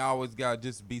 She ain't always got to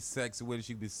just be sexy with it.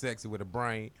 She be sexy with a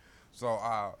brain. So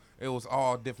it was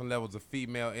all different levels of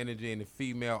female energy, and the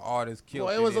female artists killed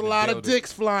Boy, it was a in the lot of building.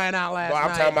 dicks flying out last But I'm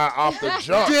night. talking about off the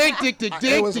jump.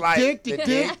 Dick, was like dick. the You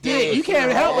dick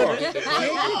can't help hard. it.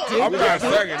 I'm not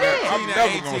singing that. I'm Tina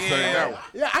never gonna ATL. sing that one.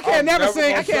 Yeah, I can't never never sing.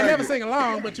 I gonna can't sing never it. sing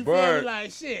along, but you feel But- me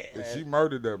like shit. And she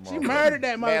murdered that motherfucker. She murdered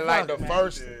that Man, like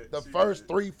motherfucker. the first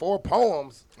 3-4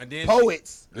 poems, And then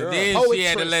poets. And Yeah. then she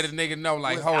had to Poetry let a nigga know,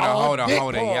 like, was hold all on. dick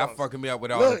Y'all poems. fucking me up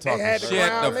with all Look, the they talking. had the Shut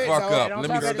ground the lit, fuck though. up. Don't Let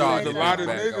talk me about start it. There's the a lot of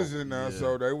back niggas over. in there,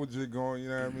 so they were just going, you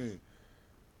know what I mean?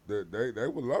 They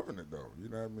were loving it though, you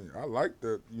know what I mean? I like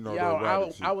that, Yo, that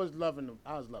rabbit shit. I was loving it.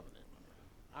 I was loving it.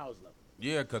 I was loving it.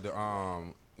 Yeah,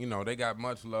 because they got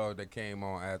much love that came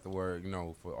on afterward,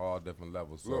 for all different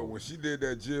levels. So Look, when she did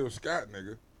that Jill Scott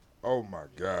nigga, Oh my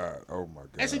God. Oh my God.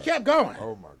 And she kept going.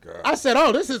 Oh my God. I said,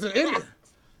 oh, this is an idiot.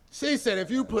 She said, if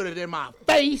you put it in my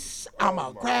face, I'm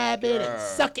going to grab it and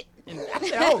suck it. And I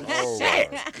said, oh,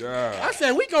 shit. I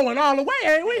said, we going all the way,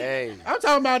 ain't we? Hey. I'm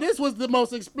talking about this was the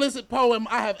most explicit poem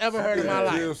I have ever heard in my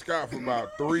life. Jill Scott for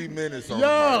about 3 minutes on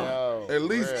Yo. the mic. At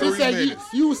least She 3 said,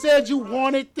 minutes. you said you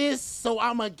wanted this, so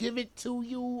I'm going to give it to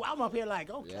you. I'm up here like,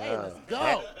 okay, let's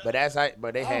go.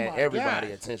 But they had my everybody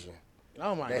God. attention.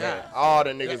 Oh, my They God. had all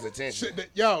the niggas' attention.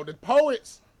 Shit, the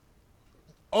poets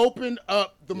opened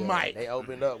up the Yeah, mic. They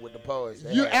opened up with the poets.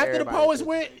 They You had after the everybody poets attention.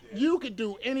 went, you could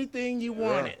do anything you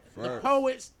wanted. The facts.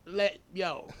 poets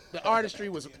the artistry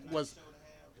was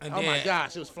And oh my then-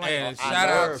 gosh, it was flaming. And I shout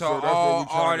know. out Yeah, to so that's what all we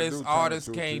trying to artists. do, turn it Artists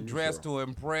to a came TV dressed show. to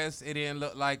impress. It didn't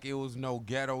look like it was no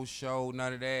ghetto show,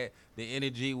 none of that. The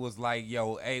energy was like,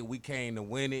 yo, hey, we came to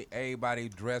win it. Everybody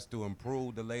dressed to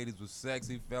improve. The ladies was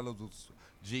sexy, fellas was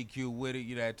GQ with it.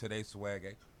 You know, to they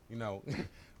swag, you know.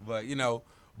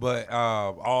 but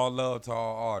all love to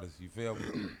all artists. You feel me?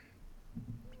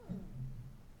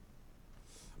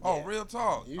 Oh, real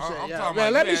talk. You I'm said, talking yeah. about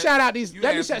Man, let me you shout had- out these. you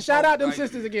Let me had some shout out them folks like-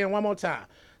 sisters again one more time.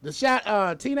 The shout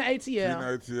Tina ATL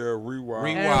Tina ATL, Rewop.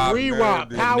 and Rewop, Rewop.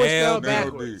 Nell Power D, spelled Nell D,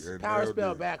 backwards. and Power Nell D.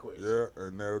 spelled backwards. Yeah,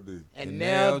 and Nell D. And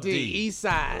Nell Nell D. D. East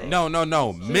Side.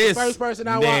 No, Miss first person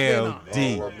I walked in Nell on.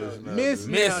 D. Oh, Miss Nell Nell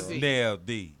Miss D. Nell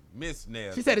D. Miss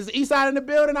Nell. She said, "Is the East Side in the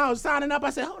building?" I was signing up. I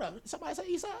said, "Hold up, somebody say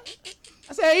East Side."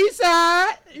 I said, "East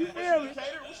Side." You feel me?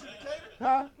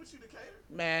 Huh?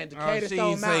 Man, Decatur She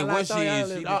Stone ain't say Mountain. what like she Stone is.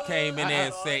 Island. She just came in there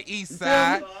and said East feel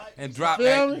Side me? and drop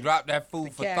feel me? that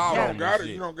food for cat thought cat. on You this you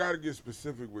shit. don't gotta get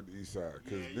specific with the East Side,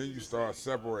 because then you start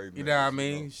separating. You know what I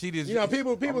mean? She just You know,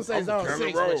 people say I'm Zone from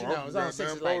 6, Cannon but you Road. know, I'm Zone 6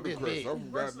 goddamn is like this Boulder big. Crest.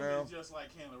 I'm goddamn. Just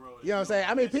like Cannon Road. You know what I'm saying?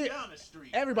 I mean, Down the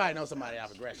street. everybody knows somebody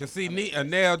out of Gresham. Cause see,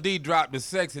 Nell D dropped the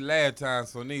sexy last time,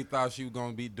 so Nee thought she was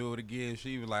gonna do it again.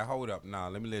 She was like, "Hold up, nah,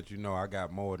 let me let you know I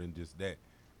got more than just that."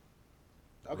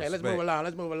 Okay, let's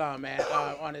Respect. move along, man.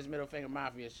 On this Middle Finger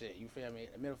Mafia shit, you feel me?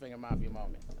 Middle Finger Mafia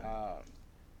moment.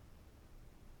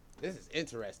 This is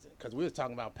interesting because we was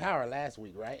talking about power last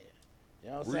week, right? You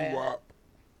know what I'm saying? Rewop.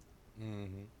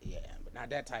 Yeah, but not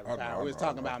that type I of know, power. I We was know,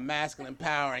 talking I know. about masculine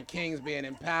power and kings being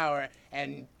in power,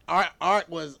 and Art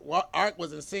was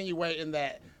insinuating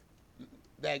that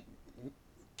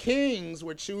kings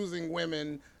were choosing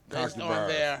women based on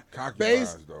their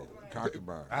Concubines, though.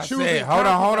 Concubines. I choosing said, hold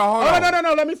on. Oh,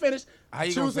 no, let me finish. How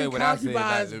you gonna choosing say what I said?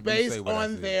 concubines Let me based say what I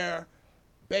on said.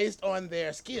 based on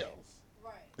their skills,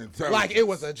 Intelligence. like it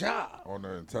was a job. On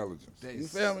their intelligence. You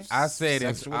feel me? I said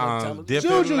in Sexual intelligence.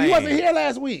 different Juju, you wasn't lands. here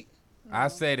last week. I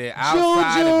said it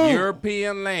outside of Juju.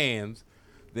 European lands,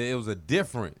 that it was a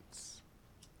difference.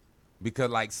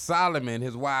 Because like Solomon,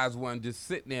 his wives wasn't just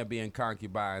sitting there being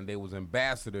concubine. They was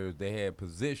ambassadors. They had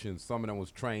positions. Some of them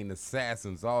was trained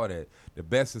assassins, all that. The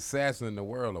best assassin in the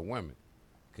world are women.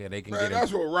 Okay, they can Man, get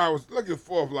that's what Rod was looking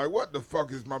for. Like, what the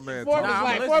fuck is my man Fourth talking is I'm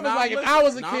like, listening, Fourth is I'm like, if listening. I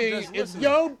was a Nah, I'm king, just if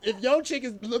listening. your chick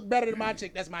is look better than my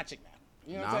chick, that's my chick now.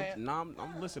 You know what I'm saying?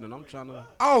 I'm listening. I'm trying to.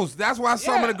 Oh, that's why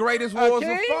some of the greatest wars were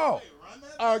king? fought.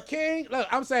 A king. Look,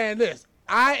 I'm saying this.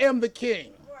 I am the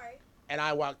king, Right, and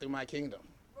I walk through my kingdom,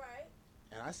 right.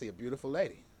 and I see a beautiful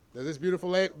lady. Does this beautiful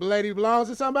lady belong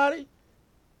to somebody?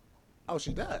 Oh,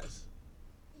 she does.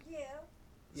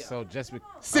 Yeah. So just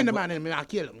Send him out and I'll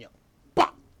kill him, yo.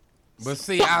 Pop. But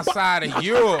see, outside of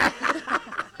Europe, So you can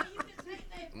take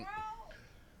that bro.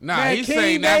 nah, Man, he's King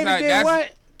saying David that's did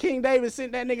what? King David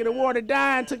sent that nigga to war to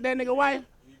die and took that nigga wife.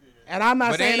 And I'm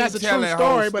not But they saying ain't that's a true telling whole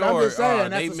story, but I'm just saying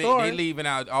that's they a story. They leaving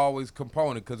out always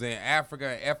component because in Africa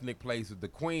and ethnic places, the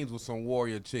queens were some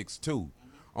warrior chicks too.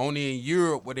 Only in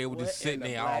Europe where they were just What in sitting the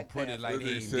there all Black pretty Panther? like they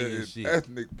They ain't said did in shit.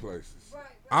 ethnic places.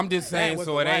 I'm just saying, was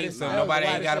so the it ain't, whitest- so that was the nobody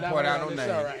ain't whitest got shit to I point heard out on no this name.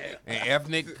 show right In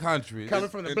ethnic countries, Coming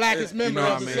from the And- blackest and- member you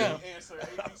know of the what I mean? show. Answer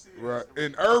ABC. Right.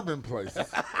 In urban places.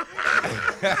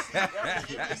 That's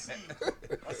ABC.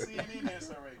 A CNN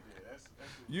answer right there. That's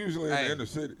Usually in Hey. the inner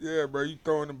city. Yeah, bro, you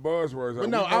throwing the buzzwords out. But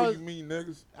no, we know I was- you mean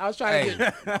niggas. I was trying to hey,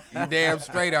 get you damn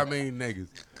straight. I mean, niggas.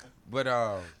 But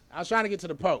I was trying to get to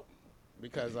the Pope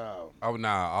because oh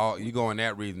nah, you go in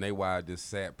that reason they why just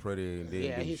sat pretty and did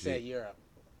yeah, do he shit. said Europe.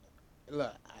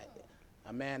 Look,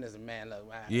 a man is a man. Look,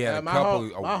 Yeah, a my couple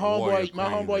home, of my warrior homeboy, my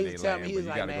queens homeboy in used to they tell me, land, he but was you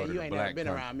like, gotta go man, to you the ain't never black been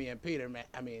country. around me and Peter, man.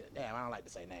 I mean, damn, I don't like to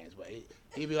say names, but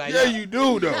he be like, Yeah, yo, you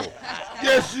do, though.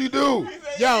 Yes, you do.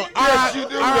 yo, Yes, you do,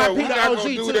 though. R.I.P. We the not OG gonna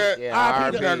do too. that. Yeah,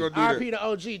 R.I.P. we not gonna the do that. R.I.P. the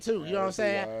OG too. You know what I'm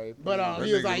saying? R.I.P. But That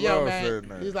he was nigga like, yo, love man, saying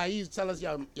that. he's like, he used to tell us,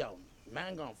 yo,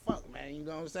 man gonna fuck, man. You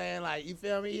know what I'm saying? Like, you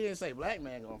feel me? He didn't say black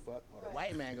man gonna fuck or the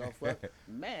white man gonna fuck.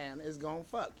 Man is gonna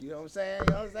fuck. You know what I'm saying?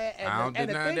 You know what I'm saying? I don't And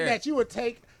the deny thing that. that you would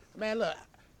take, man, look,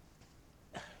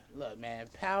 Look, man,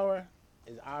 power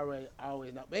is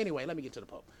always not. But anyway, let me get to the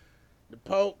Pope. The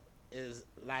Pope is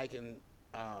liking,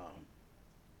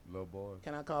 Little boy.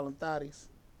 can I call them thotties?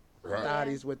 Right.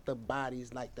 Thotties with the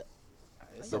bodies like the.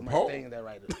 It's so The much Pope? thing there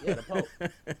right there. Yeah, the Pope.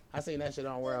 I seen that shit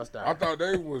on World Star. I thought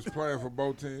they was playing for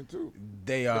both teams too.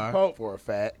 They the are. Pope. For a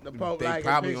fact. The Pope They liking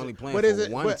probably pictures. only playing But is for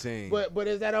it- one but- team. But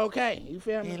is that okay? You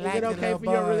feel me? He Is like it the okay little for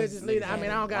your boys. religious leader? I mean,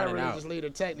 I don't got a Running out. religious leader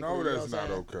technically. No, you know that's what I'm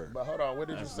not saying? okay. But hold on, what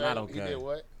did you That's say? not He okay. did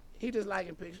what? He just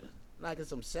liking pictures, liking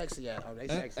some sexy ass. Oh, they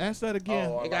sexy. Ask that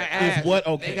again. Oh, They got like- ass. Is what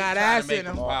okay? They got Trying to ass make in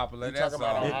them. them popular. You That's talking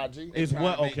about all. on IG? Is what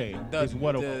trying to okay? make Is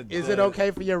what okay? Is it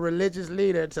okay for your religious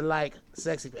leader to like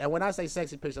sexy? And when I say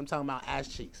sexy pictures, I'm talking about ass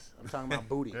cheeks. I'm talking about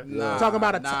booty. Nah, I'm talking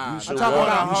about a. nah, I'm you talking should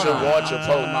about. You should want your Pope.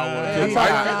 Yeah, Just nah,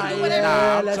 like-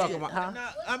 yeah, I'm let's talking get- about-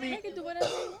 huh? I mean, They can do whatever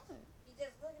they want. You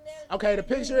just looking at it. Okay, the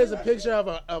picture is a picture of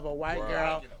a white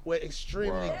girl with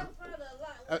extremely. Right. Probably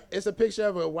a lot. It's a picture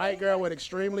of a white girl with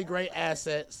extremely great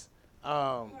assets.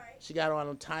 She got on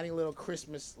a tiny little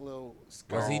Christmas little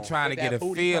skirt. Was he trying to with get that a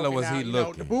booty feel, or poking was out. he You know,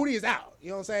 looking? the booty is out. You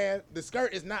know what I'm saying? The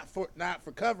skirt is not for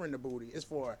covering the booty. It's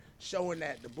for showing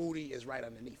that the booty is right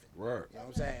underneath it. Right. You know what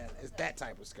I'm saying? It's that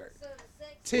type of skirt. So the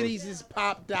sex. Titties is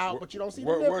popped out, but you don't see the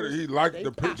What nipples. did he like They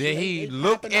the pop- picture? Did they- he they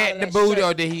look popping out at of the that booty,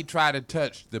 shirt. or did he try to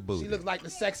touch the booty? She looked like the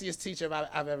sexiest teacher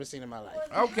I've ever seen in my life.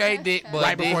 Okay, but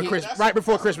Right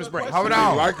before Christmas break. Hold Did he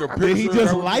on. like a picture? did he Is just that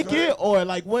what you like saying? it or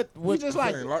like what? He What? just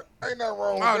like Ain't it. like- ain't nothing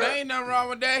wrong with Oh, that. there ain't nothing wrong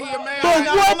with that. He a man. But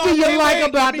no, what hold do on, you wait, like wait,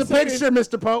 about let me the say this. picture,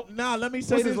 Mr. Pope? Nah, let me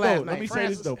say What's this his though. last Let name? me say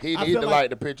Francis? this though. He I need feel to like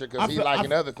the picture I because he feel-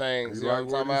 liking I- other things. He You know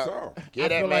like what I'm what he talking about? saw. Get I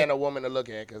that feel man like- a woman to look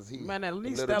at because he. Man, at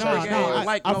least little that No, was chunky no, ass. I,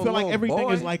 like I no feel like little everything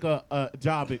boy. is like a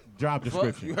job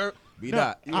description. You heard? Be No,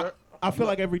 that. I feel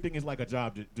like everything is like a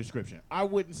job description. I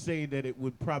wouldn't say that it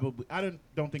would probably.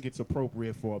 Don't think it's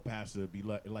appropriate for a pastor to be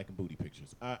liking booty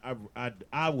pictures.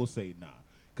 I will say nah,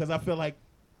 because I feel like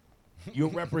you're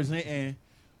representing.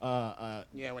 Yeah,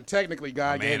 when technically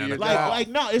God man gave you on your the job.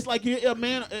 No, it's like you're a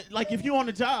man. Like if you're on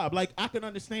the job, like I can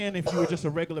understand if you were just a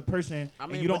regular person I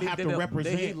mean, and you don't but have did to it-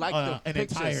 represent did he like the an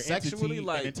picture entire sexually? entity,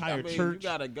 Like, an entire I mean, church. You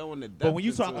gotta go into depth. But when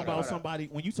you talk into it. about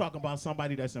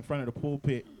somebody, that's in front of the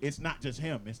pulpit, it's not just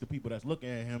him. It's the people that's looking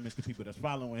at him. It's the people that's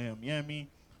following him. You know what I mean?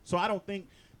 So I don't think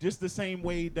just the same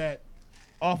way that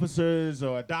officers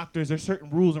or doctors, there's certain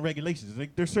rules and regulations.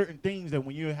 Like, there's certain things that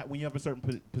when you have a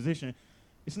certain position,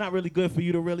 it's not really good for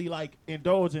you to really like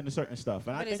indulge into certain stuff.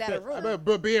 And I But is think that a rule?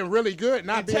 But being really good,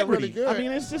 not being integrity. really good. I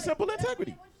mean, it's just simple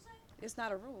integrity. It's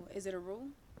not a rule. Is it a rule?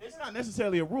 It's not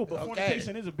necessarily a rule, but Okay.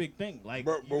 fornication is a big thing. Like,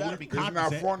 But you gotta be it's not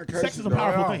cognizant. fornication. Sex is a though.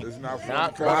 powerful thing. It's not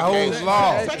Not fornication. By whose fornication.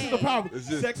 law? Sex is a powerful. It's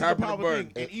just Sex is a tapping the powerful thing,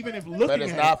 button. and even if looking But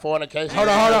it's at not it, fornication. Hold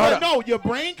on. No, your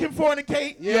brain can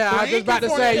fornicate. Your Yeah, I brain just about to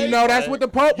can say, you know, fornicate. that's what the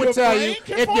Pope would Your tell brain you.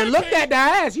 can If you looked fornicate. at the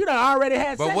ass, you done already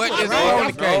had But sex. what with is her.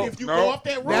 Right, fornicating? If you No. go off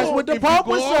that rule, That's what the if you Pope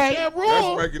go would off say. that That's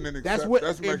rule, making an That's exception. what-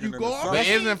 That's if you making an go off But that-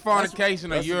 assumption. isn't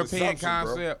fornication a that's an European assumption,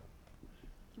 bro. concept?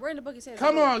 Where in the book it says?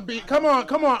 Come a rule? on, B. Come on,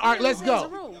 Art. Let's It says a go.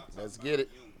 rule. Let's get it.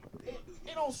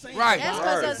 it don't say Right. That's Right,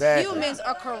 because us exactly. humans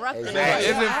are corrupted. Exactly.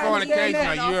 Isn't I understand fornication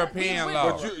that. a European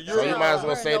law? But So you might as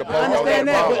well say the Pope. I understand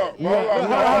that, Hold but-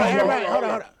 on. Hold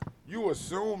on. You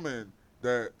assuming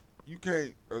that you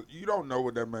can't, you don't know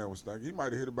what that man was thinking. He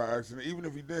might have hit it by accident. Even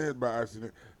if he did hit it by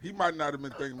accident, he might not have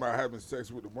been thinking about having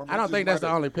sex with the woman. I don't think that's the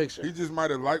only picture. He just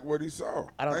might have liked what he saw.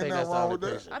 I don't Ain't think nothing that's the wrong only with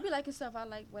that. picture. I be liking stuff. I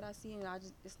like what I see, and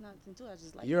it's nothing to it. I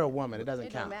just like. You're a woman. It doesn't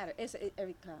It don't count. matter.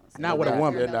 Every counts. Not with a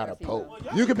woman. You're not a Pope.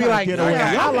 You could be like, get away- yeah,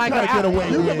 I y'all like can her. get away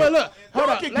You with can, it. but look, hold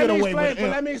Y'all on. can Let get me away explain. with But it.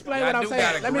 let me explain Y'all what I'm do saying.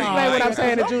 gotta Let me agree. explain what I'm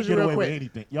saying to Y'all can Juju get real away with quick.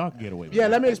 anything. Y'all can get away with Yeah, it.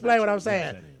 let me explain what I'm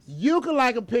saying. That is. You could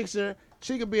like a picture.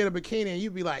 She could be in a bikini, and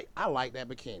you be like, I like that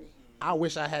bikini. I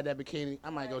wish I had that bikini. I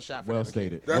might go shop for Well that bikini.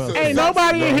 stated. That's Well a- stated. Ain't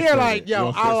nobody in Well here stated. like, yo,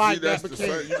 Well I stated. like See, that that's the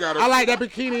bikini. same. You gotta- I like that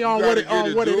bikini on You what gotta it on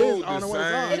get what a it is dude on the what it's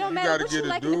same. on. It don't matter gotta what get you a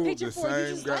like in the dude picture the for. You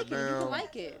same just like it. You goddamn can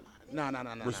like it.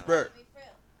 No. respect.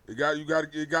 You got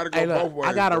to go Hey, both look, ways.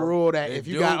 I got a bro. rule that It if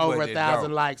you do, got but over it 1,000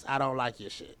 don't. likes, I don't like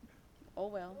your shit. Oh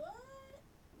well.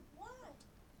 Why?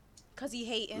 Cause he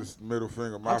hating. This middle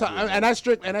finger, I'm my talking, and that's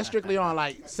strictly on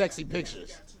like sexy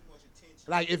pictures.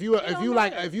 Like if you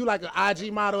like an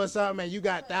IG model or something and you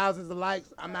got thousands of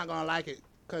likes, I'm not gonna like it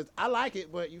because I like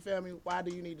it, but you feel me? Why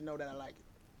do you need to know that I like it?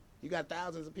 You got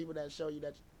thousands of people that show you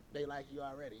that they like you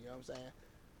already. You know what I'm saying?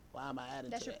 Why am I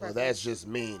adding That's to your that? Well, that's just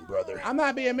mean, brother. I'm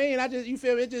not being mean. You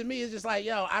feel me? It's just me. It's just like,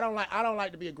 yo, I don't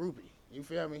like to be a groupie. You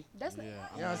feel me? That's not. You know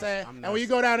what I'm saying? I'm And not- when you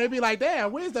go down there, it be like,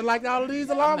 damn, Wisdom like all of these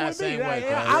along not with me. same way, Like,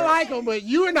 yeah, cuz. I like them, but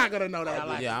you're not gonna know that I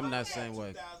like them. Yeah, I'm not same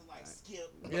way.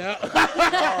 Yeah.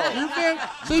 You feel me?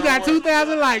 She got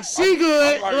 2,000 likes. She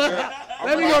good. I like that.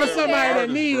 Let me go to somebody that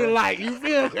need a like. You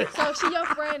feel me? So if she your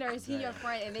friend or is he your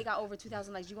friend and they got over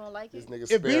 2,000 likes, you gonna like it?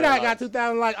 If B-Dot got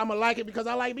 2,000 likes, I'm gonna like it because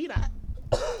I like B-Dot.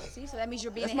 See, so that means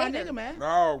you're being That's a my hater. nigga, man.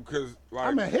 No, because like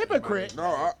I'm a hypocrite.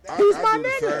 No, He's I my do the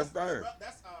nigga. same thing.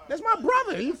 That's my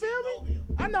brother. You feel me?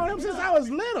 I know him since I was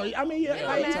little. I mean, yeah,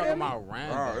 like, man. you feel me?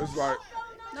 No, it's like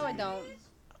No, it don't.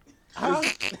 Huh?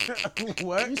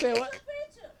 What? You said what?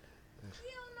 He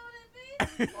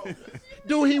don't know that bitch.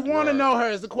 Do he want to know her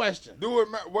is the question. do it.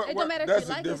 What, It don't matter that's if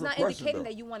you a like it. It's different not question, indicating though.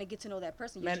 that you want to get to know that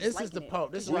person. You're Man, just this is the liking it.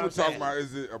 Pope. This is We what were I'm saying. talking about,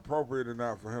 is it appropriate or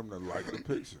not for him to like the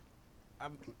picture?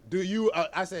 Do you?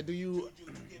 I said, do you?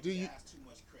 You Do you? guys too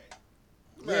much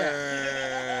credit.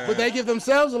 Man, But they give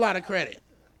themselves a lot of credit.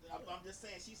 I'm just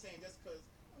saying, she's saying just because.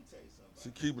 Let me tell you something. she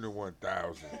keeping it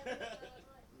 1,000. Let me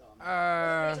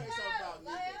tell you something about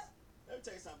niggas. Let me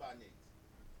tell you something about niggas.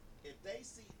 If they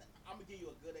see, I'm gonna give you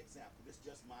a good example. This is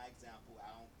just my example.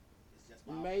 It's just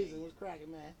my Amazing. opinion. What's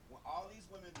cracking, man? When all these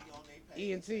women be on their page,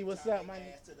 ENT, they what's turn up, their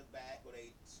man? ass to the back, or they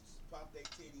pop their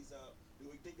titties up. Do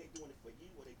we think they doing it for you,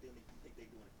 or they think they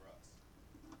doing it for us?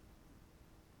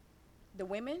 The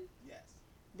women, Yes.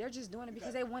 they're just doing it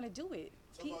because they want to do it.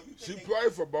 So, no, you She think they,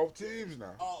 played for both teams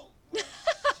now. Oh. Well,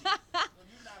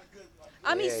 you're not a good.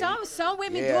 I mean, Yeah, some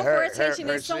women yeah, do it her- for attention,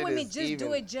 her and some shit women is just do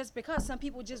even. it just because. Some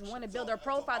people just want to build their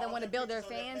profile, they all want to build their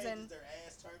pictures on fans, page and is their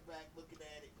ass turned back looking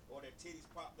at it, or their titties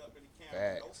propped up in the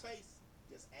camera. No Facts. face,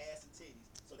 just ass and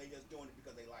titties. So they just doing it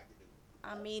because they like to do it.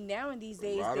 I mean, now in these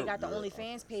days, lot they of- got the yeah.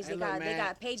 OnlyFans page. Hey, They look, got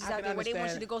man, pages I out can there where they want you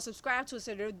understand. to go subscribe to,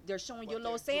 so they're showing your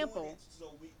little But they're doing sample. it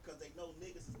So because they know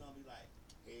niggas is gonna be like,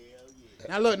 hell yeah.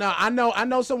 Now look, now I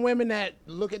know some women that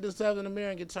look at themselves in the mirror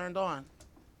and get turned on.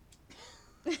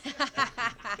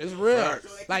 It's real.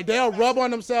 Like they'll rub on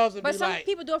themselves and But be some like,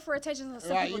 people do it for attention, and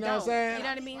some Right, people you know what I'm don't. saying? You know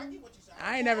what I mean?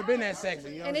 I ain't never been that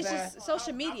sexy. You know And what it's I'm saying? just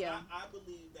social media. I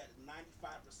believe that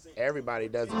 95%. Everybody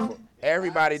does it.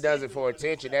 Everybody does it for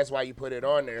attention. That's why you put it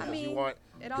on there, because you mean, want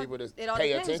It all, people to it all pay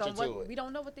depends attention on what, to it. We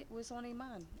don't know what's on their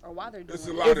mind or why they're doing It's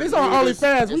a it. lot If of it's on nudists,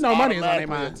 OnlyFans, we It's know money is on their automatically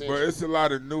mind. attention. but it's a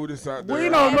lot of nudists out there. We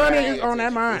know money Automatically is on their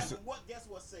attention. mind. Guess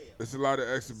what sales? It's a lot of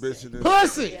exhibitionists.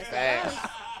 Pussy. Facts.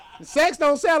 Sex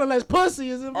don't sell unless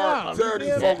pussy is Art, involved. tell You these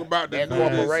feel me? folk about the That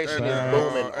nudists corporation and, is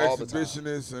booming all the time.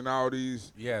 exhibitionists and all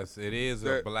these. Yes, it is a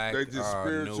That black they just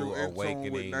spiritual new in tune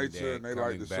awakening with nature, that and they like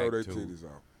coming to show their back to. titties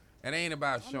off. It ain't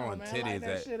about showing man, titties. light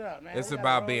that shit up, man. It's We gotta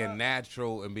about roll being up.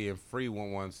 natural and being free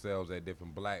with oneself. That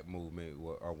different black movement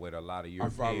or what a lot of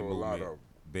European follow a lot movement of 'em.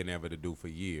 been able to do for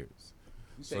years.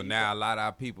 say So you now a lot of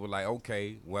our people like,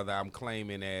 okay, whether I'm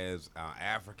claiming as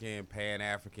African,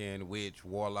 Pan-African, witch,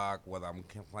 warlock, whether I'm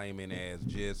claiming as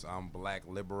just I'm black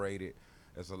liberated,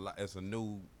 it's a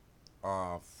new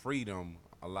freedom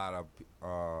a lot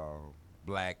of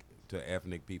black to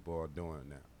ethnic people are doing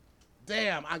now.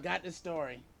 Damn, I got this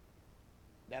story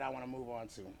that I want to move on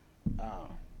to.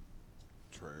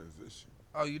 Transition.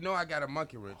 Oh, you know I got a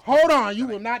monkey wrench. Hold on, you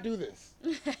will not do this.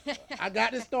 I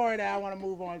got this story that I want to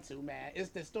move on to, man. It's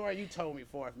the story you told me,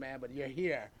 Fourth, man, but you're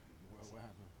here. What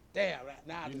happened? Damn,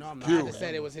 nah, You know I'm I not. just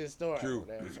said it was his story. Q.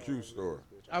 It's Q story.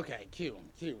 Okay, Q.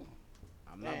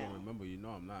 I'm not Damn. gonna remember. You know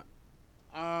I'm not.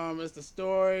 It's the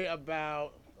story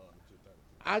about.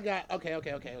 I got okay.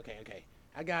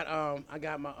 I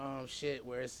got my shit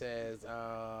where it says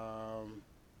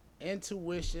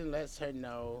intuition lets her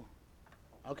know.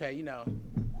 Okay, you know.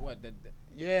 What?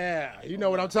 Yeah, you know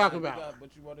what I'm talking about.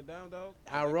 But you wrote it down, dog.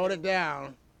 I wrote it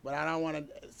down, but I don't want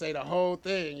to say the whole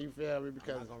thing. You feel me? I'm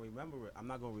Because not gonna remember it. I'm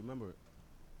not gonna remember it.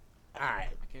 all right,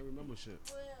 I can't remember shit.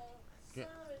 Well, sum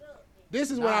it up. this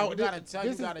is Nah, what I you gotta tell. You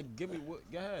this is- gotta give me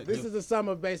what. Go ahead. This is the sum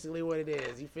of basically what it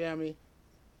is. You feel me?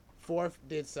 Fourth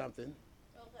did something.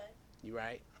 Okay. You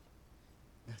right?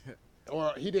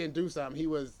 Or he didn't do something.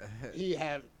 He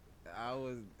had I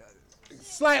was.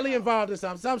 slightly involved in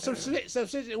something. Some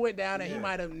shit that went down and he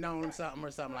might have known something or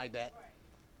something like that.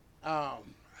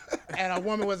 And a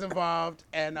woman was involved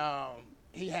and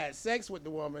he had sex with the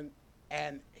woman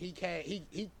and he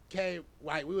came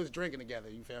like we was drinking together,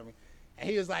 you feel me? And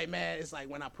he was like, man, it's like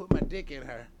when I put my dick in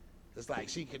her, it's like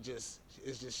she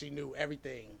knew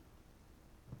everything.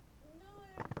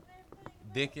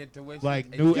 Dick intuition. Like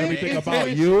knew everything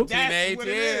about you. Teenage,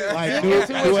 yeah. Like knew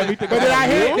everything But about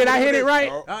you. did I hit it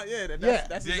right? Yeah, Yeah.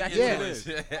 that's Dick exactly what it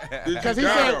intuition. is. Because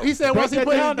Down. he said once he Break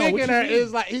put that his down, dick though. in What her, you mean?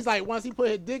 it's like he's like once he put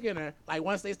his dick in her, like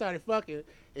once they started fucking,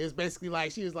 it was basically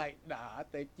like she was like, nah, I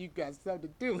think you got something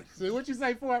to do. So what you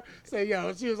say for her? Say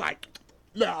yo, she was like,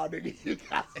 nah, nigga, you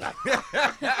got something.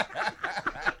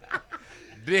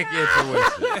 Dick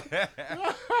intuition.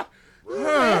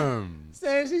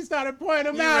 Saying she started pointing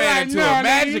them You out ran like, into no, a nigga,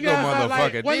 magical you got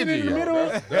motherfucker, was it didn't in the you? middle?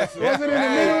 Was That's it in the middle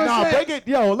of Nah, sex? break it,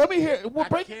 yo. Let me hear. Well,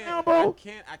 break it down, bro.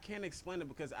 I can't explain it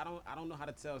because I don't know how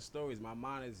to tell stories. My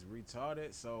mind is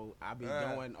retarded, so I be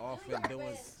going off and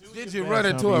doing. Did you run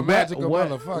into a magical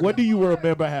motherfucker? What do you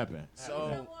remember happened?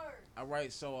 So, all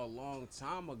right. So a long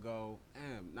time ago,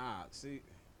 see.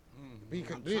 Be,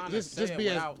 I'm trying to say just it be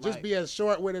as without, just like- be as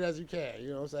short with it as you can. You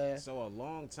know what I'm saying? So a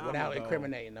long time Without ago,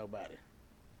 incriminating nobody.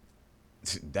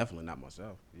 Definitely not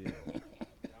myself. Yeah.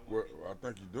 Well, I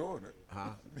think you're doing it. Huh?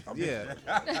 Yeah.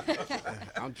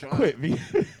 I'm trying. Quit me.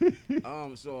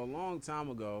 So a long time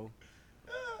ago,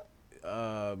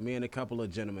 me and a couple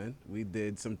of gentlemen, we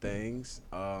did some things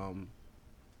to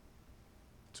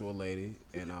a lady,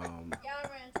 and Y'all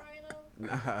ran Trino?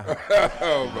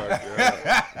 Oh my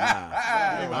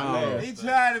God. He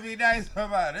trying to be nice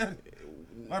about it.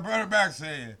 My brother back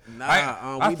saying,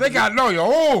 I we think did- I know you.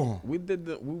 Oh, we did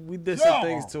Yeah. some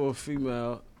things to a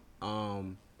female,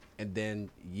 and then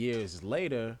years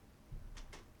later,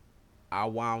 I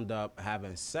wound up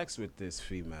having sex with this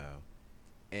female,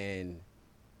 and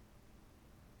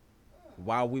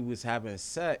while we was having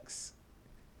sex,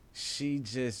 she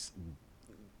just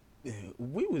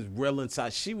we was real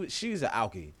intoxicated. She's an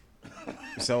alkie,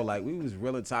 so like we was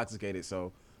real intoxicated.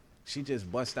 So she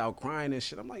just bust out crying and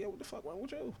shit. I'm like, yo, what the fuck wrong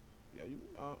with you? Yo, you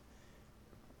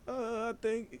I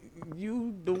think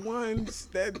you the ones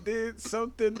that did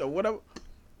something or whatever.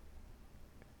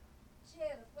 She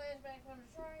had a flashback from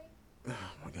the train. Oh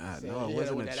my God, See, no, you it hit her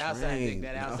wasn't with a that outside train. dick,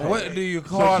 that No. outside what do you So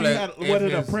call she it? had, if what, it a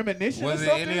it's- premonition was or it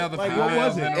something? any other Like, what was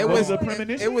females in it? the It Was was it a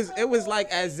premonition? it was like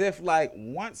as if like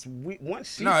once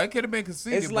she No, it could have been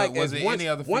conceded, it's like but was as it once, any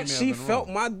other females once she in the felt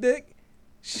room? my dick,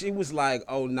 she was like,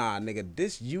 "Oh nah, nigga,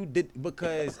 this you did,"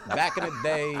 because back in the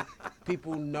day,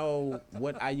 people know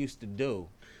what I used to do.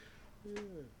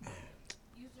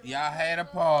 Y'all had a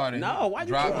party. No, why you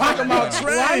Dropped keep talking about the-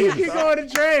 Why you trains? keep going to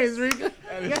trains, Rika?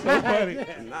 So funny.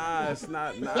 Nah, it's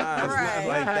not like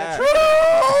Right.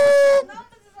 that.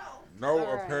 No,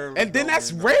 apparently. And then don't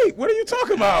that's mean rape. What are you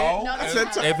talking about? No, I that's said,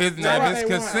 not. If it's That's what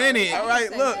they want. consented, all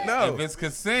right, look, no. if it's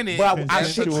consented, But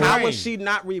that's a how train. would she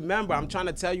not remember? I'm trying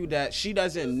to tell you that she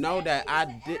doesn't know that I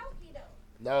did.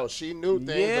 No, she knew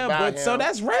things Yeah, about but him. so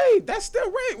that's rape. That's still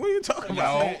rape. What are you talking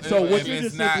about? No, So what if you it's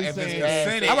just not, simply if it's saying-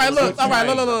 consented, All right, it's look. a All right,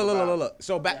 train. look.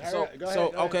 So back, Go so ahead, go so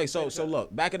ahead. okay, so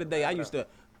look. Back in the day, I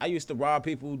used to rob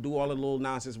people, do all the little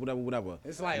nonsense, whatever.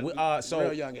 It's like so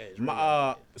real young age, real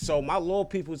My so my little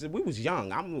people, we was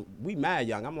young. We mad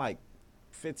young. I'm like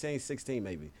 15, 16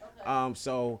 maybe. And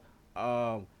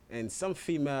some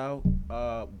female,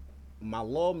 my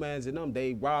little mans and them,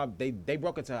 they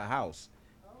broke into her house.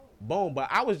 Boom, but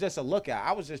I was just a lookout.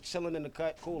 I was just chilling in the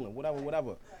cut, cooling,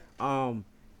 whatever.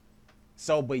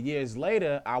 So, but years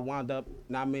later, I wound up,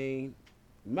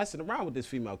 messing around with this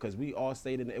female because we all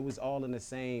stayed it was all in the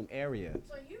same area.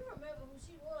 So you remember who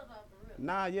she was off the rip?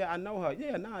 Nah, yeah, I know her.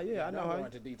 Yeah, I know her.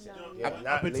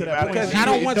 Up until that point, Because she I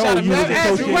don't didn't want know y'all to you was ask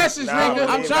associated. questions, nigga.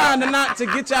 I'm trying to not to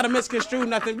get y'all to misconstrue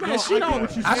nothing. Man, she I get don't.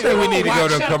 what you're I saying. think we need to go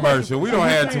to Watch a out. commercial. We don't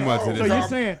have too saying- much of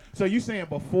So this. you saying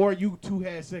before you two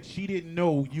had sex, she didn't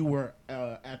know you were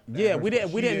at Yeah, we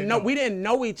she didn't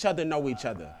know each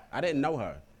other. I didn't know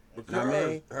her. Because I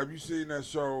mean- have you seen that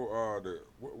show?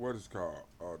 What is it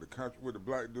called? The country with the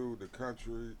black dude, the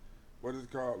country. What is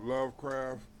it called?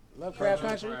 Lovecraft. Lovecraft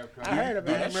Country? I heard Do about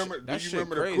you it. remember? that Do you shit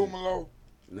remember crazy. the Kumalo?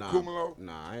 Nah, Kumalo?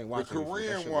 Nah, I ain't The watching that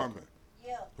Korean shit. woman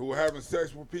Yeah. who was having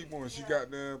sex with people and she got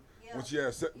them when she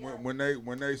had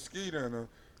when they skied in her,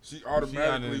 she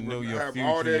automatically knew would your have future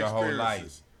all their your whole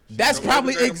experiences. That's Know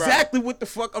probably everything about it. exactly what the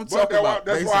fuck I'm But talking about.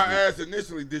 that's why I basically. asked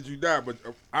initially, did you die? But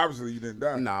obviously you didn't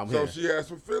die. Nah, I'm so here. she had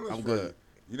some feelings I'm for good.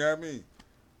 you. You know what I mean?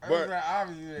 But But I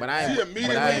she ain't.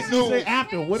 immediately but I ain't- knew. Say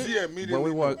after what? She immediately But we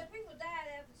knew. were. The people died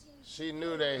after she. She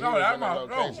knew that he No, was that's in my the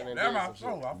location and that's did my some shit.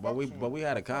 soul. But we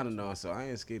had a condom on, so I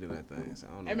ain't scared of that thing. So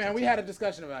I don't know. Hey, what man, you're we had a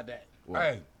discussion about that.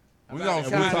 Hey, we About gonna the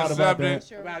switch condom. the Talked about that.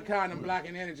 subject. About condom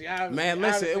blocking energy. Man,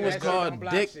 listen, it was Obviously, that shit don't called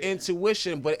block dick shit.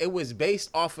 intuition, but it was based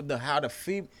off of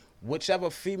whichever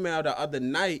female the other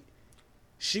night,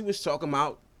 she was talking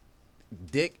about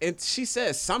dick, and she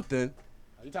said something.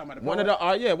 Are you talking about the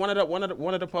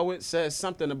One of the poets said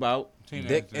something about Teenage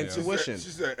dick girl. intuition. She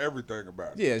said everything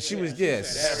about it. Yeah, she was.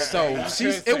 Yes. So everything.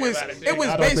 she's. I It was. couldn't say It about was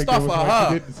I don't based think off it was of what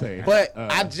her. you didn't say. But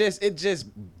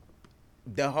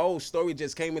the whole story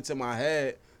just came into my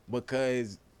head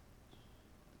because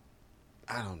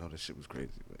I don't know. This shit was crazy,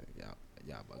 man.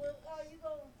 Y'all bugging. Well, you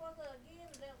gonna fuck her again?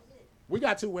 Or that was it? We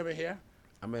got two women here.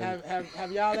 I mean,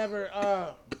 Have y'all ever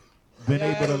been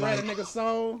able to read like. a nigga's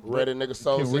soul. Read a nigga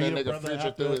soul, Can send a read a nigga brother future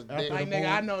after- through his after dick. the Like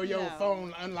nigga, I know your No.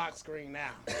 phone unlock screen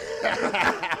now.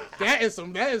 that is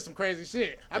some crazy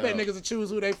shit. I bet niggas will choose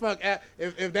who they fuck at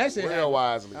if that shit Real happen.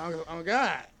 wisely. On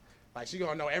God. Like she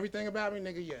gonna know everything about me,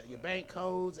 nigga. Your bank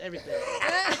codes, everything.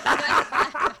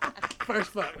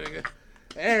 First fuck, nigga.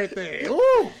 Everything.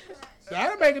 Woo!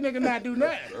 That'll make a nigga not do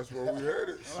nothing. That's where we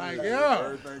headed. Like, Shit, yo.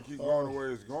 everything keep going the way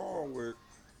it's going with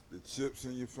the chips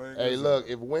in your fingers. Hey, look,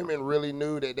 if women really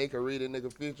knew that they could read a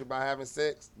nigga future by having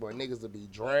sex, boy, niggas would be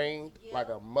drained like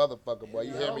a motherfucker, boy.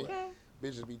 You hear me?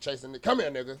 Bitches be chasing niggas. Come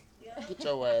here, nigga. Get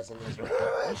your ass in this room.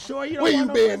 You sure you don't Where you want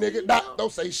no been, pussy? nigga?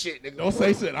 Don't say shit, nigga. Don't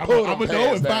say shit. I'm Pull gonna them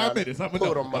know in pants 5 down. minutes. I'm Pull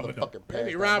gonna them know. motherfucking They pants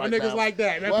be down robbing right niggas now. like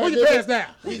that, man. What, Pull your nigga? pants down.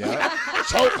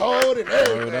 Chokehold and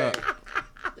everything. up.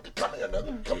 Come here,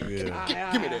 nigga. Come here.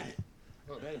 Yeah. Give me that.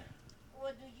 Well, do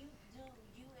you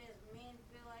as men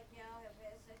feel like y'all have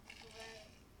had sex with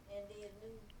somebody and they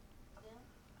knew them?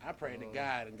 I prayed to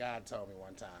God, and God told me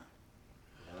one time.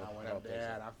 And I went up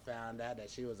there and I found out that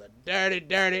she was a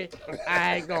dirty,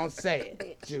 I ain't gonna say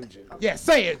it, Juju. Yeah,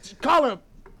 say it. Call her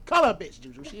a bitch,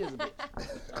 Juju. She is a bitch.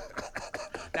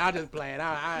 I'm just playing.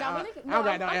 I don't got no I'm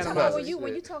talking about animosity.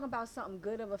 when you talking about something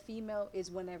good of a female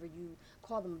is whenever you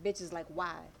call them bitches like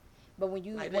why. But when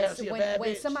you Like, when, damn, she a bad when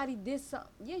bitch. somebody did something,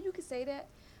 yeah, you can say that.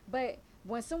 But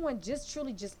when someone just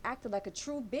truly just acted like a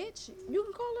true bitch, you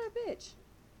can call her a bitch.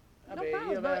 I No mean, problem.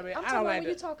 you know but what I mean? I'm I talking don't about like when to-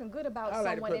 you're talking good about I don't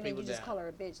like to someone put and then you people just down. call her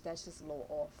a bitch. That's just a little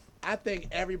off. I think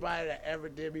everybody that ever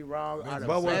did me wrong are the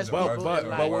But when, best but, people but, in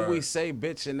but life. when we say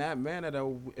bitch in that manner,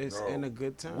 though, it's No. in a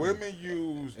good time. Women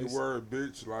use the It's- word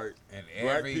bitch like And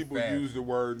black every people fashion. use the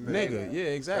word nigga. Nigga, yeah, So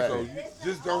exactly.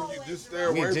 you just stay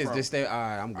We away just, from just it. stay. All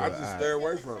right, I'm good. I just all stay right.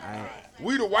 away from it.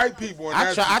 We the white people in I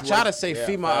that try. I try to situation. say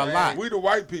female a lot. We the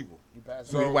white people.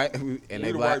 So We white, and we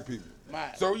they the black. white people.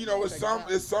 My- So you know,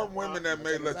 it's some women that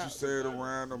may Check let this you out. say it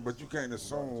around them, but you can't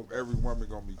assume every woman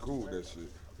gonna be cool with that shit.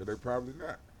 Cause they probably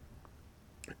not.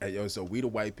 Hey, yo, so we the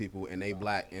white people and they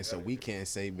black, and so we can't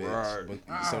say bitch. Right.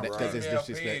 But, so that because it's Female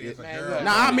disrespect. pig is a Man, girl look.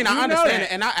 Nah, I mean You I know understand that.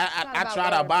 it, and I try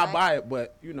to abide by it,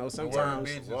 but you know The word sometimes.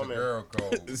 bitch is a girl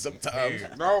code. Sometimes.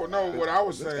 Period. No, what I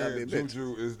was gotta saying, be a bitch.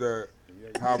 Juju, is that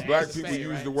how black people Disrespect,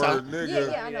 use right? the word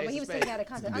nigga. Yeah, I know. But he was taking that out of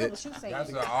context. I know what you saying. That's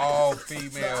an I don't know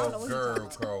all-female what you're girl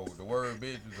talking code. The word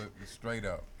bitch is straight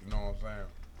up. You know what I'm saying?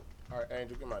 All right,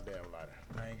 Angel, get my damn lighter.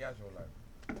 I ain't got your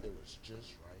life. It was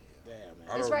just right here. Damn, man.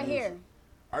 I It's don't right use here. it.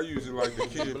 I use it like the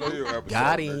Key and Peele episode.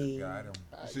 Got him. Got him.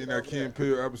 You seen that Key and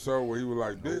Peele episode where he was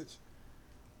like, bitch?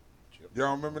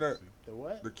 Y'all remember that? The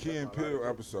what? The Key and Peele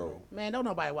episode. Man, don't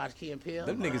nobody watch Key and Peele.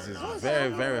 Them niggas is very,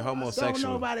 very Don't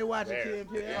homosexual. nobody watch Key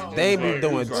and Peele. They be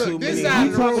doing Look, too This many. side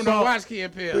of the talking room don't about- watch Key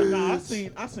and Peele. Nah, I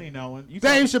seen that one. You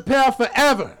Dave Chappelle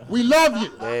forever. We love you.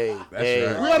 Hey,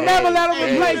 right. We'll never let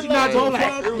him replace you. Not both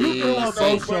like. of them. You can love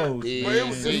both shows. But it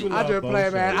was Easy. see, I just play,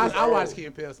 man. I watch Key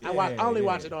and Peele. I Yeah, only yeah.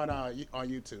 watch it on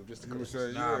YouTube. Just to he was cool.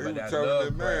 saying, Nah, yeah, he but was that telling love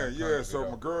that man, crap yeah, country, so though.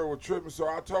 my girl was tripping, so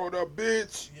I told her,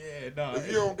 bitch, Yeah, nah. if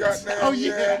you don't got down, Oh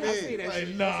yeah, I see yeah, that Like,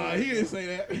 shit. nah, he didn't say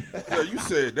that. yeah, you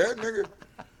said that, nigga.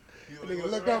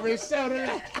 Nigga look over his shoulder.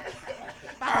 Yeah,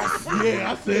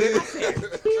 I said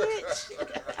it.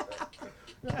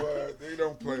 But they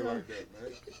don't play like that,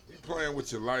 man. You playing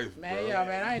with your life, Man, bro. yeah,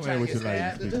 man, I ain't Play trying to with get your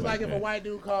life, stabbed. bitch, Just like like if a that. white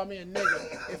dude called me a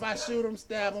nigga, if I shoot him,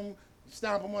 stab him,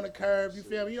 stomp him on the curb, you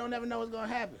feel me? You don't never know what's gonna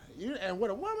happen. And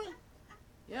with a woman,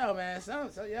 yo, man, so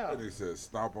yo. They said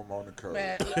stomp him on the curb.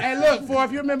 Man, hey, look, for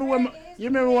if you remember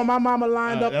when my mama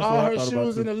lined up That's all what I her thought about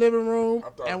shoes in too. the living room, I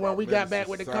thought and when about we got Menace back to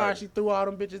with the car, Society. she threw all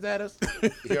them bitches at us.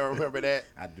 You don't remember that?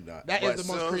 I do not. That But is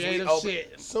the most soon as we creative open-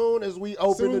 shit. Soon as we Soon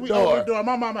open as the we door, opened the door,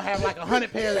 my mama had like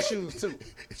 100 pairs of shoes too.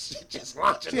 she just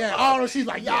launching. She had all them. She's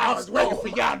like, yeah, I was waiting for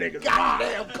y'all niggas.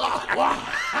 Goddamn car.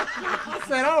 I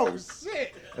said, oh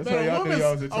shit. That's Man, how y'all knew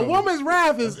y'all was in a trouble. woman's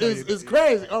wrath is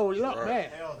crazy. Oh, look, man.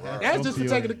 That's just for Don't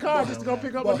taking the feel car it. just to go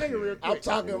pick up a nigga real quick. I'm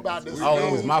talking about this. Oh,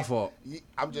 it was my fault.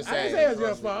 I'm just I didn't saying. say it was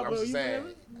your fault, I'm but just you saying. feel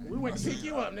me? We went to pick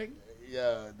you up, nigga.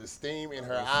 Yeah, the steam in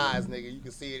her eyes, nigga. You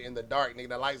can see it in the dark, nigga.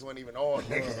 The lights weren't even on,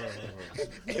 nigga.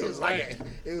 It was like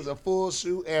it was a full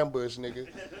shoot ambush, nigga.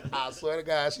 I swear to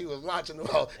God, she was watching them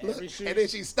all. Look, Every shoot. and then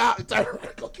she stopped and turned around,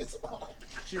 go get some more.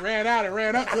 She ran out and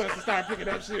ran up to us and started picking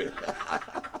up shit.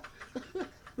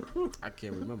 I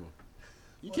can't remember.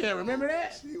 You can't remember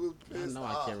that? She was I pissed know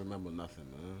I off. can't remember nothing,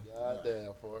 man.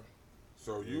 Goddamn, for.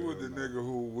 So you was the nigga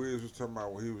who Wiz was talking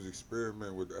about when he was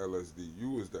experimenting with the LSD. You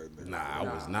was that nigga. Nah, I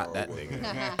was not that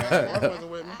nigga. One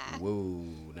wasn't with me.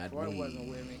 Whoa, not One me. wasn't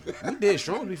with me. We did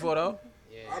shrooms before though.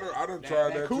 I done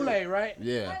tried that Kool-Aid, too. right?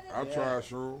 Yeah, I tried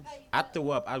shrooms. I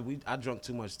threw up. I drunk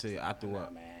too much tea. I threw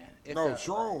up. Man. It's No, a-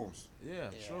 shrooms. Yeah,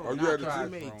 sure. Oh, you had to tried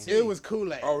we made shrooms. tea. It was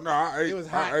Kool-Aid. Oh no, I ate. It was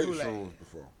hot I ate Kool-Aid. shrooms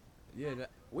before. Yeah,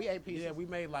 We ate pieces. yeah, we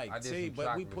made I like did tea, some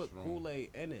but we chocolate put shrooms. Kool-Aid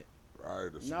in it. I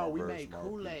ate a No, we very made small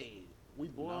Kool-Aid. We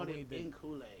boiled we it in didn't.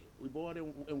 Kool-Aid. We boiled it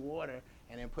in water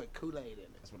and then put Kool-Aid in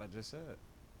it. That's what I just said.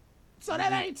 So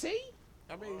that ain't tea?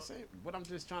 I mean, but I'm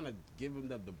just trying to give them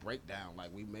the breakdown.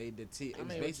 Like we made the tea. It I was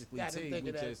mean, basically got to tea. think We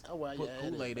of that. just Oh, well, put yeah, it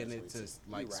is Kool-Aid in basically it to tea.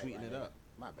 like You right, sweeten it right. up.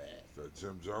 My bad. That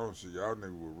Jim Jones shit, y'all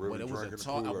niggas were But really it was drinking a the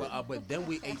talk. Kool-Aid. But then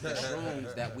we ate the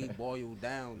shrooms that we boiled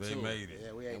down They too. made it.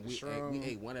 Yeah, we ate And the we shrooms.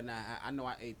 ate one and I know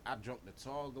I drank the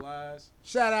tall glass.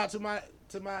 Shout out to my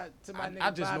nigga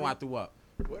I just know Bobby. I threw up.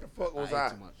 Where the fuck was I I?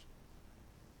 ate too much.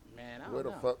 Man, I don't Where the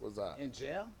know. fuck was I? In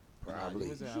jail? Probably. He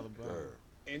was in Alabama.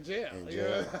 Yeah. In jail. In Yeah.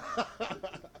 jail.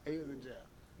 He was in jail.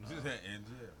 Just had in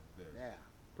jail. Yeah.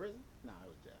 Prison? No, it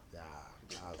was jail.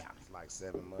 Nah, I was like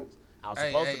 7 months. I was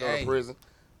Hey, supposed hey, to go hey. to prison.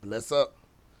 Bless up.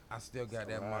 I still got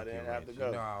that I monkey didn't wrench. have to You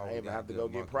go. know I always didn't even got have to good go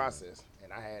get monkey processed,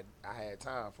 and I had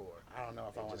time for it. I don't know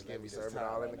if I They want just to give let you me this serve it time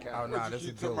all in right the now. Oh, counter. nah, But that's you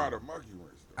a keep good talking about one. a monkey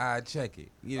wrench though. I check it.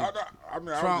 You, I mean,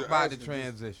 I Trump was about just to asking just-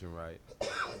 transition, right?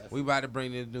 We about to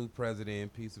bring this new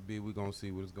president, piece of B. We're gonna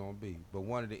see what it's gonna be. But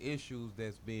one of the issues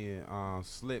that's being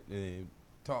slipped and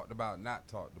talked about, not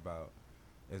talked about,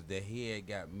 is that he had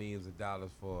got millions of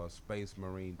dollars for a Space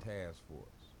Marine Task Force.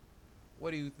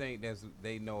 What do you think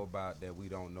they know about that we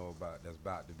don't know about? That's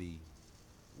about to be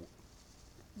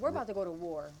We're about to go to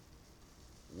war.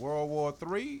 World War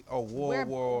III or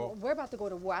War? We're about to go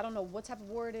to war. I don't know what type of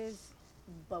war it is,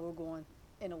 but we're going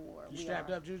in a war. You We strapped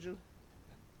are. up, Juju?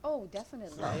 Oh,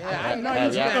 definitely. Yeah, I know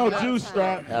Have you y'all- strapped No up. juice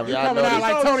strap. Have You y'all coming out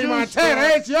noticed? like Tony Montana,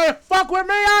 ain't you? You fuck with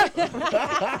me,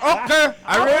 Okay,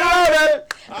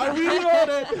 I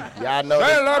reloaded. Y'all know Say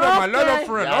that. hello to my little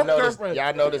friend.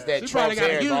 Y'all noticed that She Trump's probably got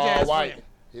a hair is huge all ass white. friend.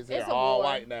 His hair It's a all war.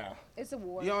 white now. It's a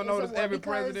war. You don't It's a notice war every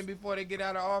because- president before they get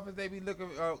out of office, they be looking.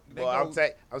 They Well, go,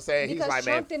 I'm saying he's Because like,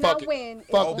 Trump man, did not fuck it. win.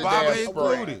 Fuck It's the Obama damn spray.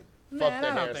 included. Fuck Man, the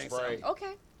I don't hair think so. spray.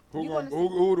 Okay. Who You gonna wanna-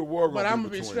 who the war gonna But be I'm gonna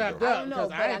be between strapped though? I up don't know, because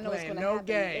but I I ain't know it's playing gonna no happen.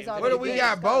 games. It's What already if we been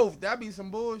got discussed. both? That'd be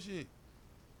some bullshit.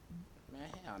 Man,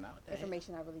 hell no.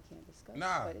 Information I really can't discuss.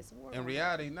 Nah, But it's a war. in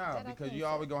reality, nah, That I because can you say.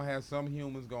 always gonna have some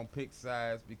humans gonna pick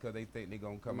sides because they think they're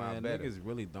gonna come out Man, better. niggas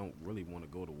really don't really want to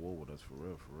go to war with us for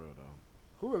real though.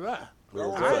 Who is that?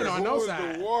 Well, I ain't on who no is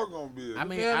side. the war gonna be? I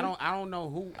mean, feel me? I don't know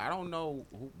who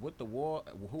what the war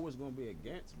who is gonna be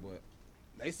against, but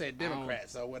They said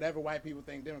Democrats, so whatever white people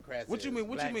think Democrats what you is, mean?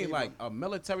 What you black mean? people- Like a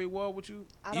military war? What you?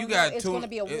 I You don't know. got It's two- going to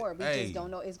be a war. We hey. just don't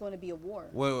know. It's going to be a war.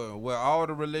 Where all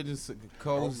the religions man, it's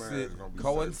gonna be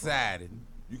coincided.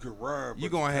 You can run, but You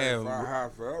gonna can't have- fly high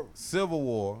forever. Civil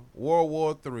War, World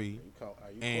War III.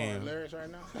 Are you And- calling lyrics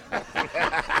right now?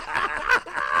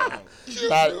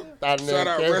 Shout out, rest in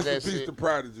that peace shit. to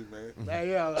Prodigy, man.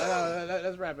 Hey, yo,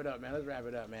 let's wrap it up, man. Let's wrap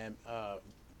it up, man.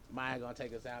 Maya gonna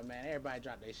take us out, man. Everybody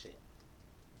drop their shit.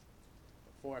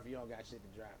 Before, if you don't got shit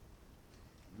to drop.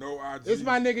 No IG. It's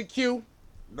my nigga Q.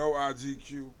 No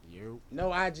IGQ. You. No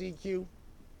IGQ.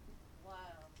 Wow.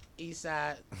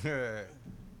 Eastside.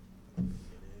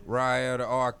 Rael the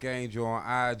Archangel on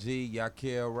IG,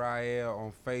 Yakel Rael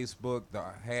on Facebook, the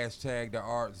hashtag the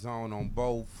Art Zone on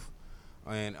both,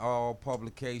 and all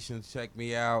publications. Check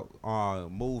me out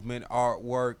on movement,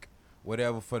 artwork,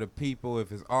 whatever for the people.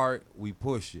 If it's art, we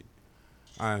push it.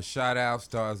 Shout outs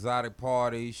to Exotic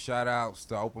Party, shout outs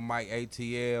to Open Mic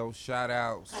ATL, shout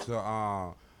outs to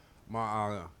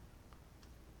my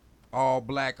all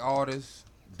black artists.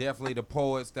 Definitely the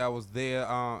poets that was there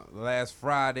last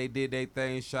Friday did their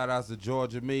thing. Shout outs to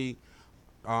Georgia Me,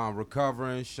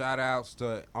 recovering. Shout outs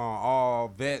to all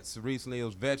vets. Recently it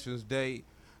was Veterans Day.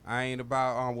 I ain't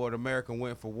about what America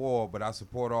went for war, but I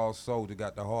support all soldiers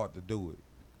got the heart to do it.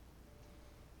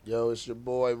 Yo, it's your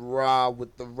boy Rob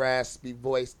with the raspy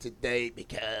voice today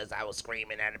because I was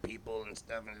screaming at the people and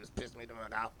stuff and it just pissed me the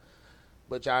fuck off.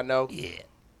 But y'all know,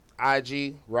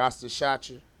 IG, Rasta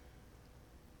Shotcha.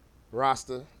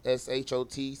 Rasta,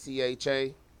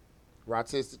 SHOTCHA.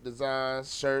 Rotistic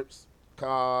Designs, shirts,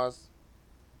 cars,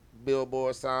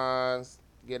 billboard signs,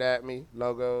 get at me,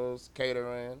 logos,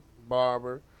 catering,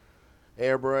 barber,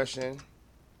 airbrushing,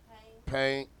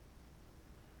 paint,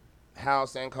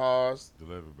 house and cars,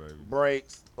 Deliver, baby.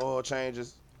 brakes, oil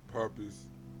changes, Puppies.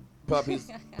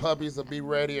 puppies will be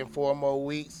ready in 4 more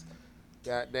weeks.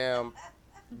 Goddamn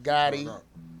Gotti, Hold up.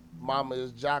 Mama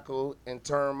is Jocko and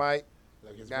Termite.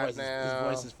 Look, his Goddamn.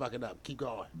 voice is fucking up. Keep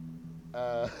going.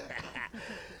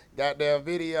 Goddamn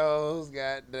videos,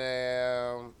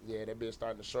 goddamn. Yeah, that bitch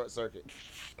starting to short circuit.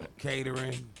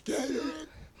 Catering.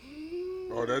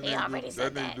 Oh, that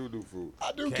nigga do food.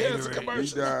 I do Catering. cancer He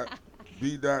commercials. died.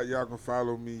 B. Dot, y'all can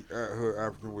follow me at Hood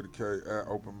African with a K at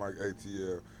Open Mic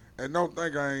ATL. And don't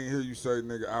think I ain't hear you say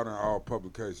nigga out in all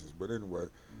publications. But anyway,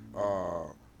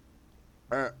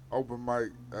 at Open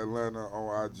Mic Atlanta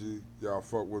on IG, y'all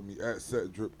fuck with me at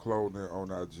Set Drip Clothing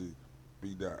on IG.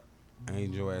 B. Dot.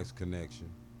 Angel X Connection.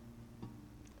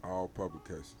 All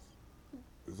publications.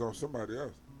 It's on somebody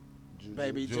else.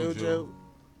 Baby Juju.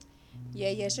 Yeah,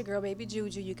 it's your girl, Baby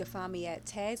Juju. You can find me at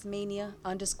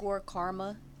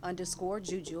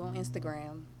Tasmania_Karma_Juju on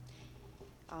Instagram.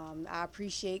 I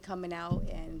appreciate coming out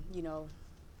and,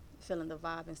 feeling the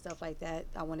vibe and stuff like that.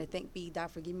 I want to thank B. Dot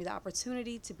for giving me the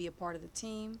opportunity to be a part of the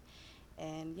team.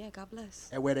 And, yeah, God bless.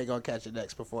 And where they going to catch your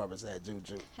next performance at,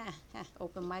 Juju?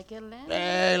 Open Mic Atlanta.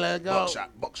 Hey, let's go.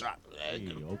 Buckshot.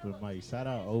 Hey, Open Mic. Shout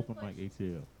out Open Mic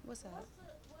ATL. What's up?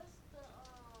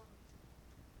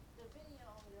 The video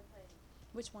on your page?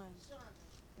 Which one?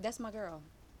 That's my girl.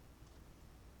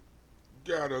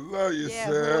 Gotta love Yeah, yourself.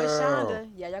 Who is Shonda?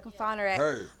 Yeah, y'all can find her at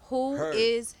Hey, Who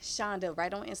hey. is Shonda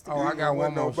right on Instagram. Oh, I got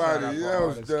one more Nobody shout out for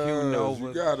else artist does. Q Nova.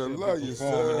 You gotta She'll be love performing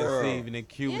yourself. this evening.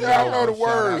 Q Yeah. Nova. Y'all know the Shout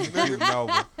out words, to Q nigga.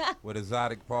 Nova with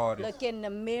Exotic Parties. Look in the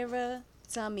mirror,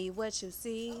 tell me what you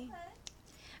see.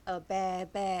 A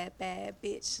bad, bad, bad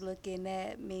bitch looking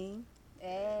at me.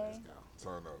 Hey,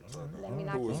 Turn up. let me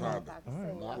knock Who you is out.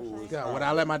 Honda? God, would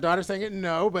I let my daughter sing it?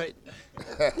 No, but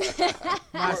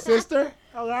my sister?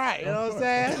 Oh, all right, you know what I'm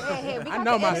saying? Hey, we I got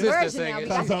know the my edit sister version sing now. it. We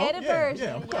got the edit Yeah, version.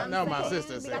 yeah, you of know I know what my I'm saying?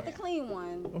 sister We sing got the it. clean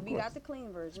one. We got the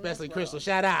clean version. Especially as well. Crystal.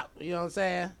 Shout out. You know what I'm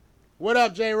saying? What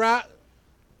up, J-Rock?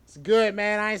 It's good,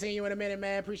 man. I ain't seen you in a minute,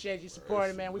 man. Appreciate you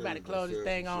supporting, man. We about to close this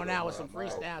thing on out with some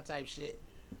freestyle type shit.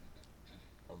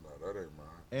 Oh, no, that ain't mine.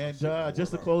 And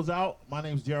just to close out, my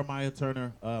name's Jeremiah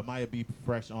Turner. Maya B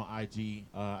Fresh on IG.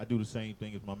 I do the same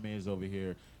thing as my man's over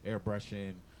here,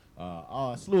 airbrushing,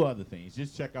 a slew of other things.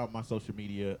 Just check out my social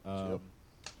media.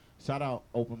 Shout out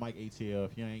Open Mic ATL.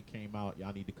 If you ain't came out,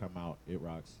 y'all need to come out. It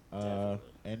rocks.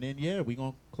 And then we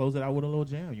gonna close it out with a little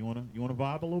jam. You wanna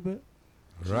vibe a little bit?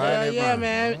 Yeah,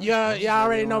 man. Y'all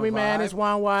already know me, man. vibe. It's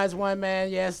One Wise One,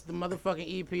 man. Yes, the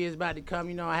motherfucking EP is about to come.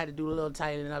 You know, I had to do a little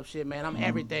tightening up shit, man. I'm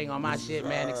everything on my shit,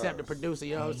 man, except the producer.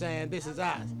 You know what I'm saying? This is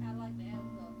us.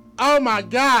 Oh my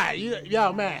God,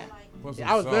 yo, man. Put some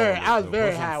I was soul very into it. high Put some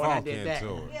when I funk did that.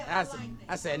 into it.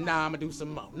 I said, nah, I'm gonna do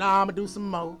some more. Nah, I'm gonna do some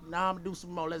more. Nah, I'm gonna do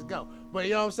some more. Let's go. But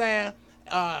you know what I'm saying?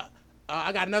 I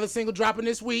got another single dropping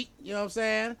this week. You know what I'm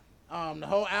saying? The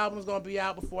whole album's gonna be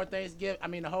out before Thanksgiving. I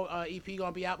mean, the whole EP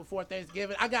gonna be out before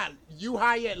Thanksgiving. I got You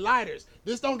Hayet lighters.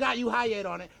 This don't got You Hayet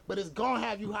on it, but it's gonna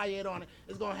have You Hayet on it.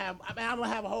 It's gonna have. I'm gonna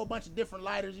have a whole bunch of different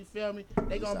lighters. You feel me?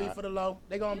 They gonna be for the low.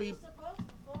 They gonna be.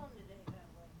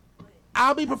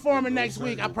 I'll be performing next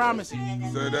week. I promise you.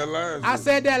 Said that last I week.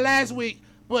 said that last week,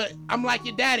 but I'm like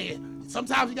your daddy.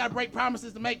 Sometimes you gotta break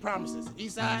promises to make promises.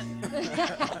 Eastside.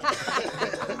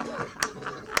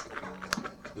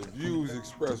 The views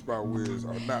expressed by Wiz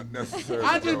are not necessarily.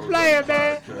 I'm just those playing, of the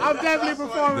man. podcast. I'm definitely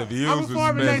performing. The views I'm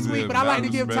performing next expensive, week, but I like to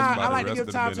not give expensive time. by I the like to rest give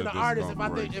of time the to the minute this artist. If I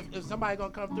gonna think if somebody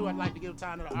gonna come through, I'd like to give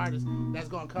time to the artist that's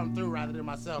gonna come through rather than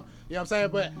myself. You know what I'm saying?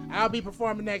 But I'll be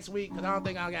performing next week because I don't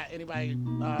think I got anybody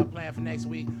planned for next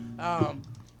week.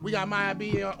 We got Maya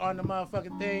B on the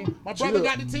motherfucking thing. My brother Chill.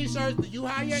 got the t-shirts, the You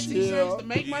Hayet t-shirts, the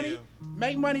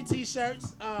Make Money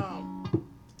t-shirts.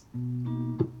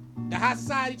 The High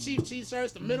Society Chief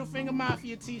t-shirts, the Middle Finger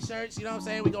Mafia t-shirts. You know what I'm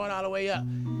saying? We going all the way up,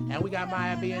 and we got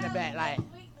Maya B in the back, like.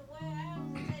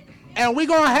 And we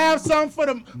gonna have some for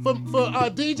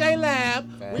DJ Lab.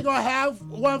 Facts. We gonna have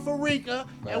one for Rika,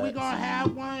 and we Facts. gonna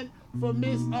have one for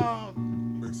Miss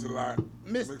Mix a lot.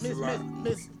 Miss Mix a lot.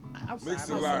 Miss. I'm sorry, Mix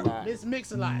a I'm lot. sorry. Miss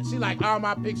Mix-a-Lot. She like all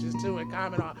my pictures too and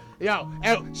comment on. Yo,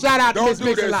 and shout out to Don't Miss do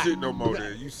Mix-a-Lot. that shit no more,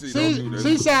 then. You see, don't do that.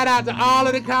 She shout out to all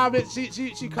of the comments. She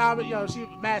comment. Yo, she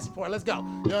mad support. Let's go. You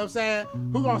know what I'm saying?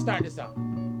 Who gonna start this off?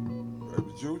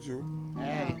 Baby Juju.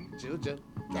 Hey, Juju.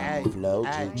 Hey, Flow,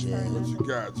 hey. Juju. What you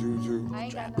got, Juju? I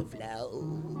ain't got The nothing.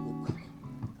 flow.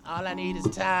 All I need is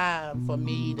time for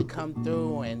me to come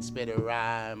through and spit a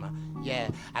rhyme. Yeah,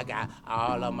 I got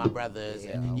all of my brothers.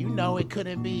 And you know it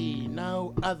couldn't be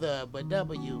no other but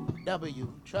W,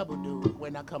 trouble dude.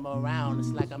 When I come around, it's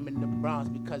like I'm in the Bronx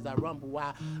because I rumble.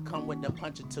 I come with the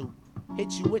punch or two.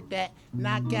 Hit you with that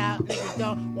knockout. Niggas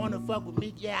don't wanna fuck with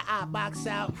me. Yeah, I box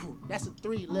out. That's a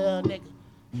 3, little nigga.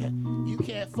 You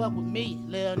can't fuck with me,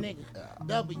 lil nigga.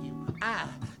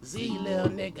 W-I-Z, lil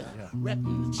nigga.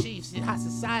 Reppin' the Chiefs in high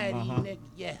society, nigga.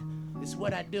 Yeah, it's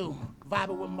what I do.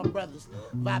 Vibing with my brothers,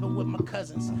 vibing with my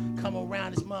cousins. Come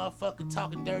around this motherfucker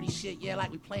talking dirty shit, yeah,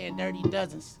 like we playing Dirty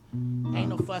Dozens. Ain't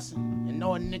no fussing, and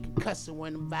no nigga cussing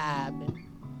when I'm vibing.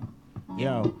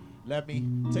 Yo, Let me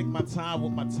take my time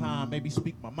with my time, maybe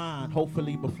speak my mind.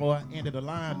 Hopefully before I end of the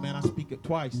line, man, I speak it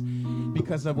twice.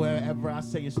 Because of wherever I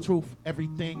say is truth,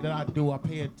 everything that I do, I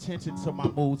pay attention to my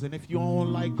moods. And if you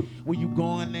don't like where you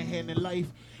going ahead in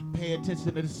life, pay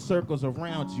attention to the circles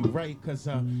around you, right? Because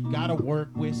gotta work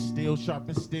with steel,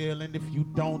 sharpen steel. And if you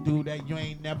don't do that, you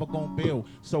ain't never gonna build.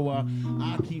 So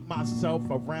I keep myself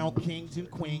around kings and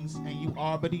queens. And you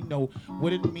already know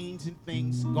what it means and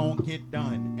things gonna get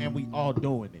done. And we all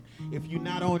doing it. If you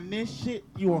not on this shit,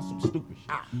 you on some stupid shit.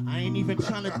 I ain't even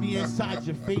trying to be inside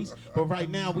your face, but right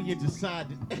now we inside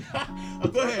it.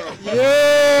 Go ahead.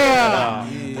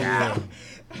 Yeah.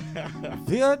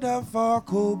 Feel the fall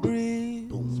cool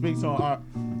breeze. Speaks on art.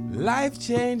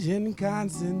 Life-changing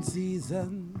constant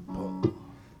season.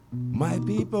 My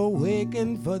people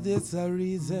waking for this a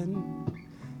reason.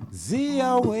 See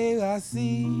a way I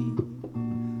see.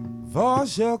 Fall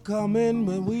shall come in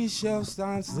when we shall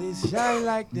constantly shine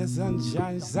like the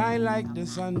sunshine, shine like the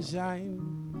sunshine.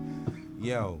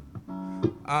 Yo,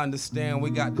 I understand we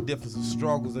got the difference of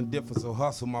struggles and difference of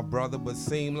hustle, my brother, but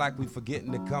seem like we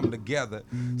forgetting to come together.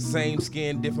 Same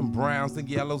skin, different browns and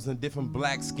yellows and different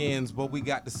black skins, but we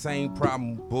got the same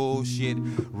problem, bullshit.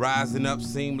 Rising up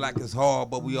seem like it's hard,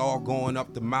 but we all going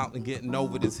up the mountain, getting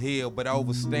over this hill. But I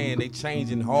overstand they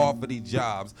changing hard for these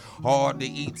jobs. Hard to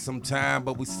eat sometime,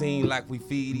 but we seem like we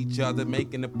feed each other,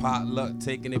 making the potluck,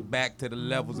 taking it back to the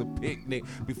levels of picnic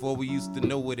before we used to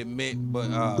know what it meant.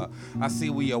 But I see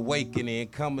we awakening,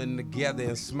 coming together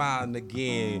and smiling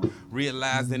again,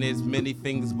 realizing it's many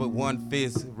fingers but one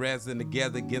fist, resting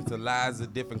together against the lies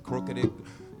of different crooked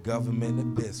government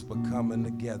abyss, but coming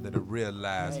together to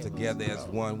realize together as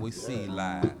one we see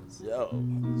lies. Yo,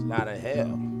 it's not a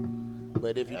hell.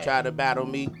 But if you try to battle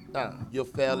me, you'll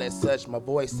fail as such. My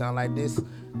voice sound like this,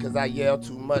 cause I yell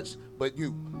too much. But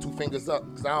you, 2 fingers up,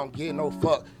 cause I don't give no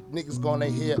fuck. Niggas gonna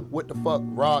hear what the fuck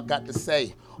Raw got to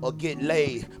say. Or get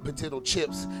laid, potato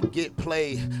chips, get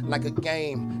played like a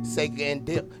game, Sega and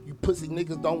dip. You pussy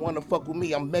niggas don't wanna fuck with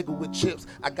me, I'm mega with chips.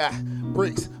 I got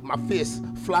bricks, my fists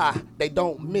fly, they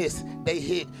don't miss. They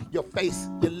hit your face,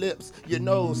 your lips, your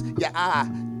nose, your eye,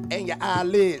 and your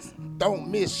eyelids.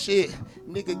 Don't miss shit,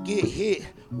 nigga get hit.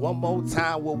 One more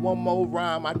time with one more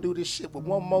rhyme. I do this shit with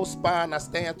one more spine. I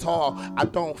stand tall, I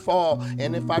don't fall.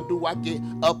 And if I do, I get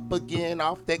up again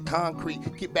off that concrete.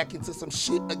 Get back into some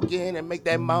shit again and make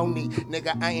that money.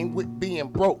 Nigga, I ain't with being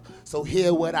broke. So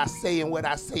hear what I say, and what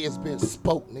I say has been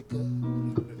spoke, nigga.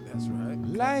 That's right.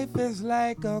 Life is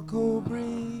like a cool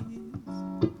breeze.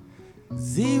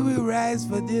 See we rise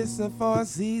for this a fall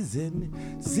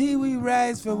season. See we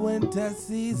rise for winter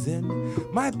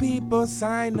season. My people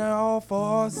sign off for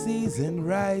all season.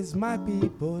 Rise, my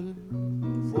people.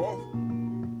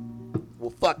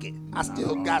 Well, fuck it. I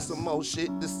still got some more shit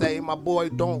to say. My boy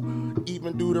don't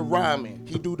even do the rhyming.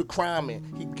 He do the criming.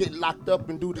 He get locked up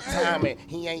and do the timing.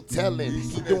 He ain't telling.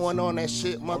 He doing on that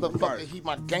shit, motherfucker. He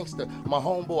my gangster, my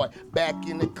homeboy. Back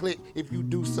in the clique. If you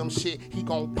do some shit, he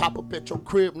gon' pop up at your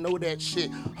crib. Know that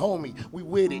shit. Homie, we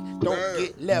with it. Don't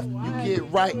get left. You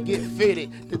get right, get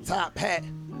fitted. The top hat,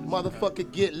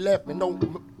 motherfucker, get left. And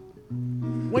don't...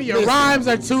 When your rhymes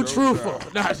are too truthful.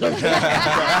 That's just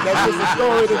a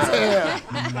story to tell.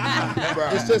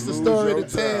 It's just a story to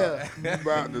tell.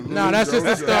 No, that's just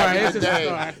a story. It's just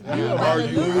a story. Are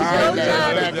you high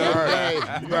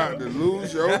yet? You about to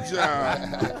lose your job.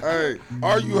 Hey,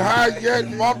 are you high yet,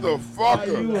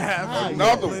 motherfucker?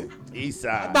 Another one.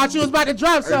 Eastside. I thought you was about to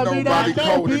drop something. Ain't nobody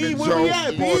coding the Where we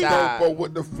at, joke. B? More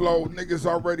with the flow. Niggas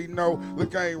already know.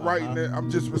 Look, I ain't writing it. I'm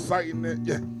just reciting it.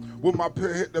 Yeah. When my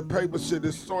pen hit the paper shit,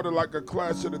 it's sort of like a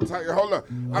clash of the titan. Hold up.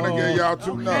 I done gave y'all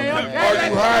two numbers. Are you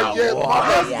high yet?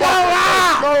 Let's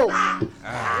go.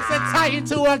 It's a titan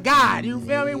to a god. You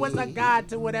feel me? What's a god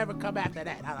to whatever come after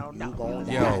that? I don't know.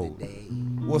 Yo,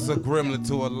 what's a gremlin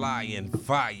to a lion?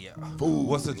 Fire.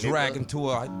 What's a dragon to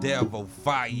a devil?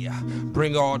 Fire.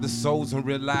 Bring all the souls and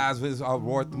realize it's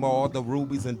worth more. The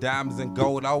rubies and diamonds and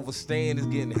gold. I overstand it's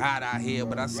getting hot out here,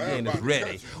 but our skin is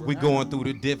ready. We going through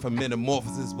the different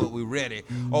metamorphoses, but we ready.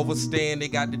 Overstand they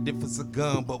got the difference of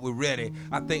gun, but we ready.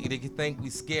 I think they think we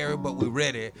scary, but we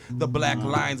ready. The black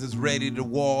lions is ready to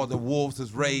war. The wolves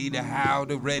is ready to howl.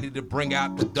 They're ready to bring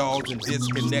out the dogs and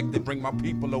disconnect and bring my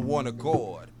people to one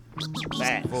accord.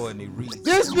 For any reason.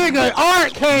 This nigga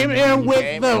Art came in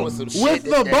with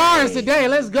the bars today.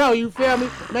 Let's go. You feel me?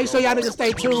 Make sure y'all niggas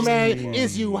stay tuned, man.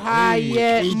 Is you high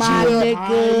yet, my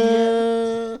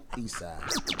nigga? Eastside.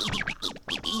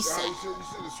 You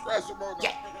should have scratched him on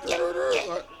that.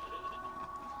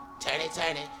 Turn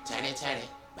it.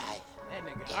 Right. That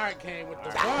nigga Art came with the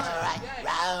Right.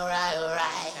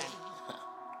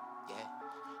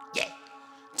 Yeah.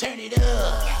 Turn it up.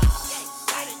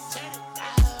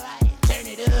 Turn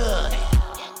it up.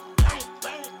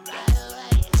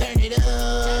 Turn it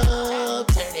up.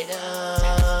 Turn it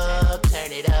up.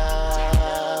 Turn it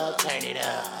up. Turn it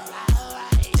up.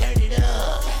 Turn it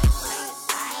up.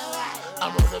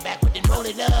 I'm rolling back with it, roll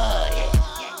it up.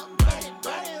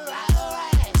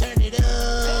 Turn it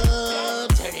up.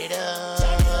 Turn it up.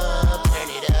 Turn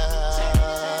it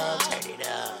up. Turn it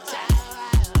up.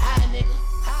 High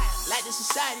nigga. Like the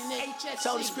society nigga.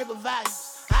 Told the script of values.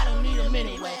 I don't need them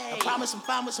anyway. I promise I'm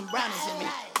fine with some brownies in me.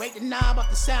 Break the knob off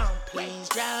the sound, please.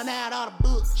 Drown out all the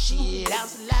bullshit. Out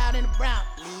so loud in the brown.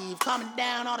 Leave calming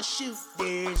down all the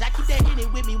shooters. I keep that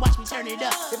hitting with me, watch me turn it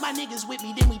up. If my niggas with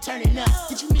me, then we turn it up.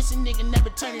 Did you miss a nigga, never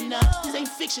turning up? This ain't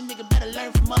fiction, nigga, better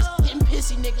learn from us. Getting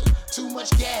pissy, nigga. Too much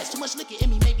gas, too much liquor in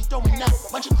me, maybe throwing up.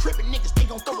 Bunch of crippin' niggas, they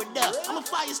gon' throw it up. I'm a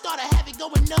fire starter, have it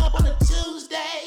going up on a Tuesday.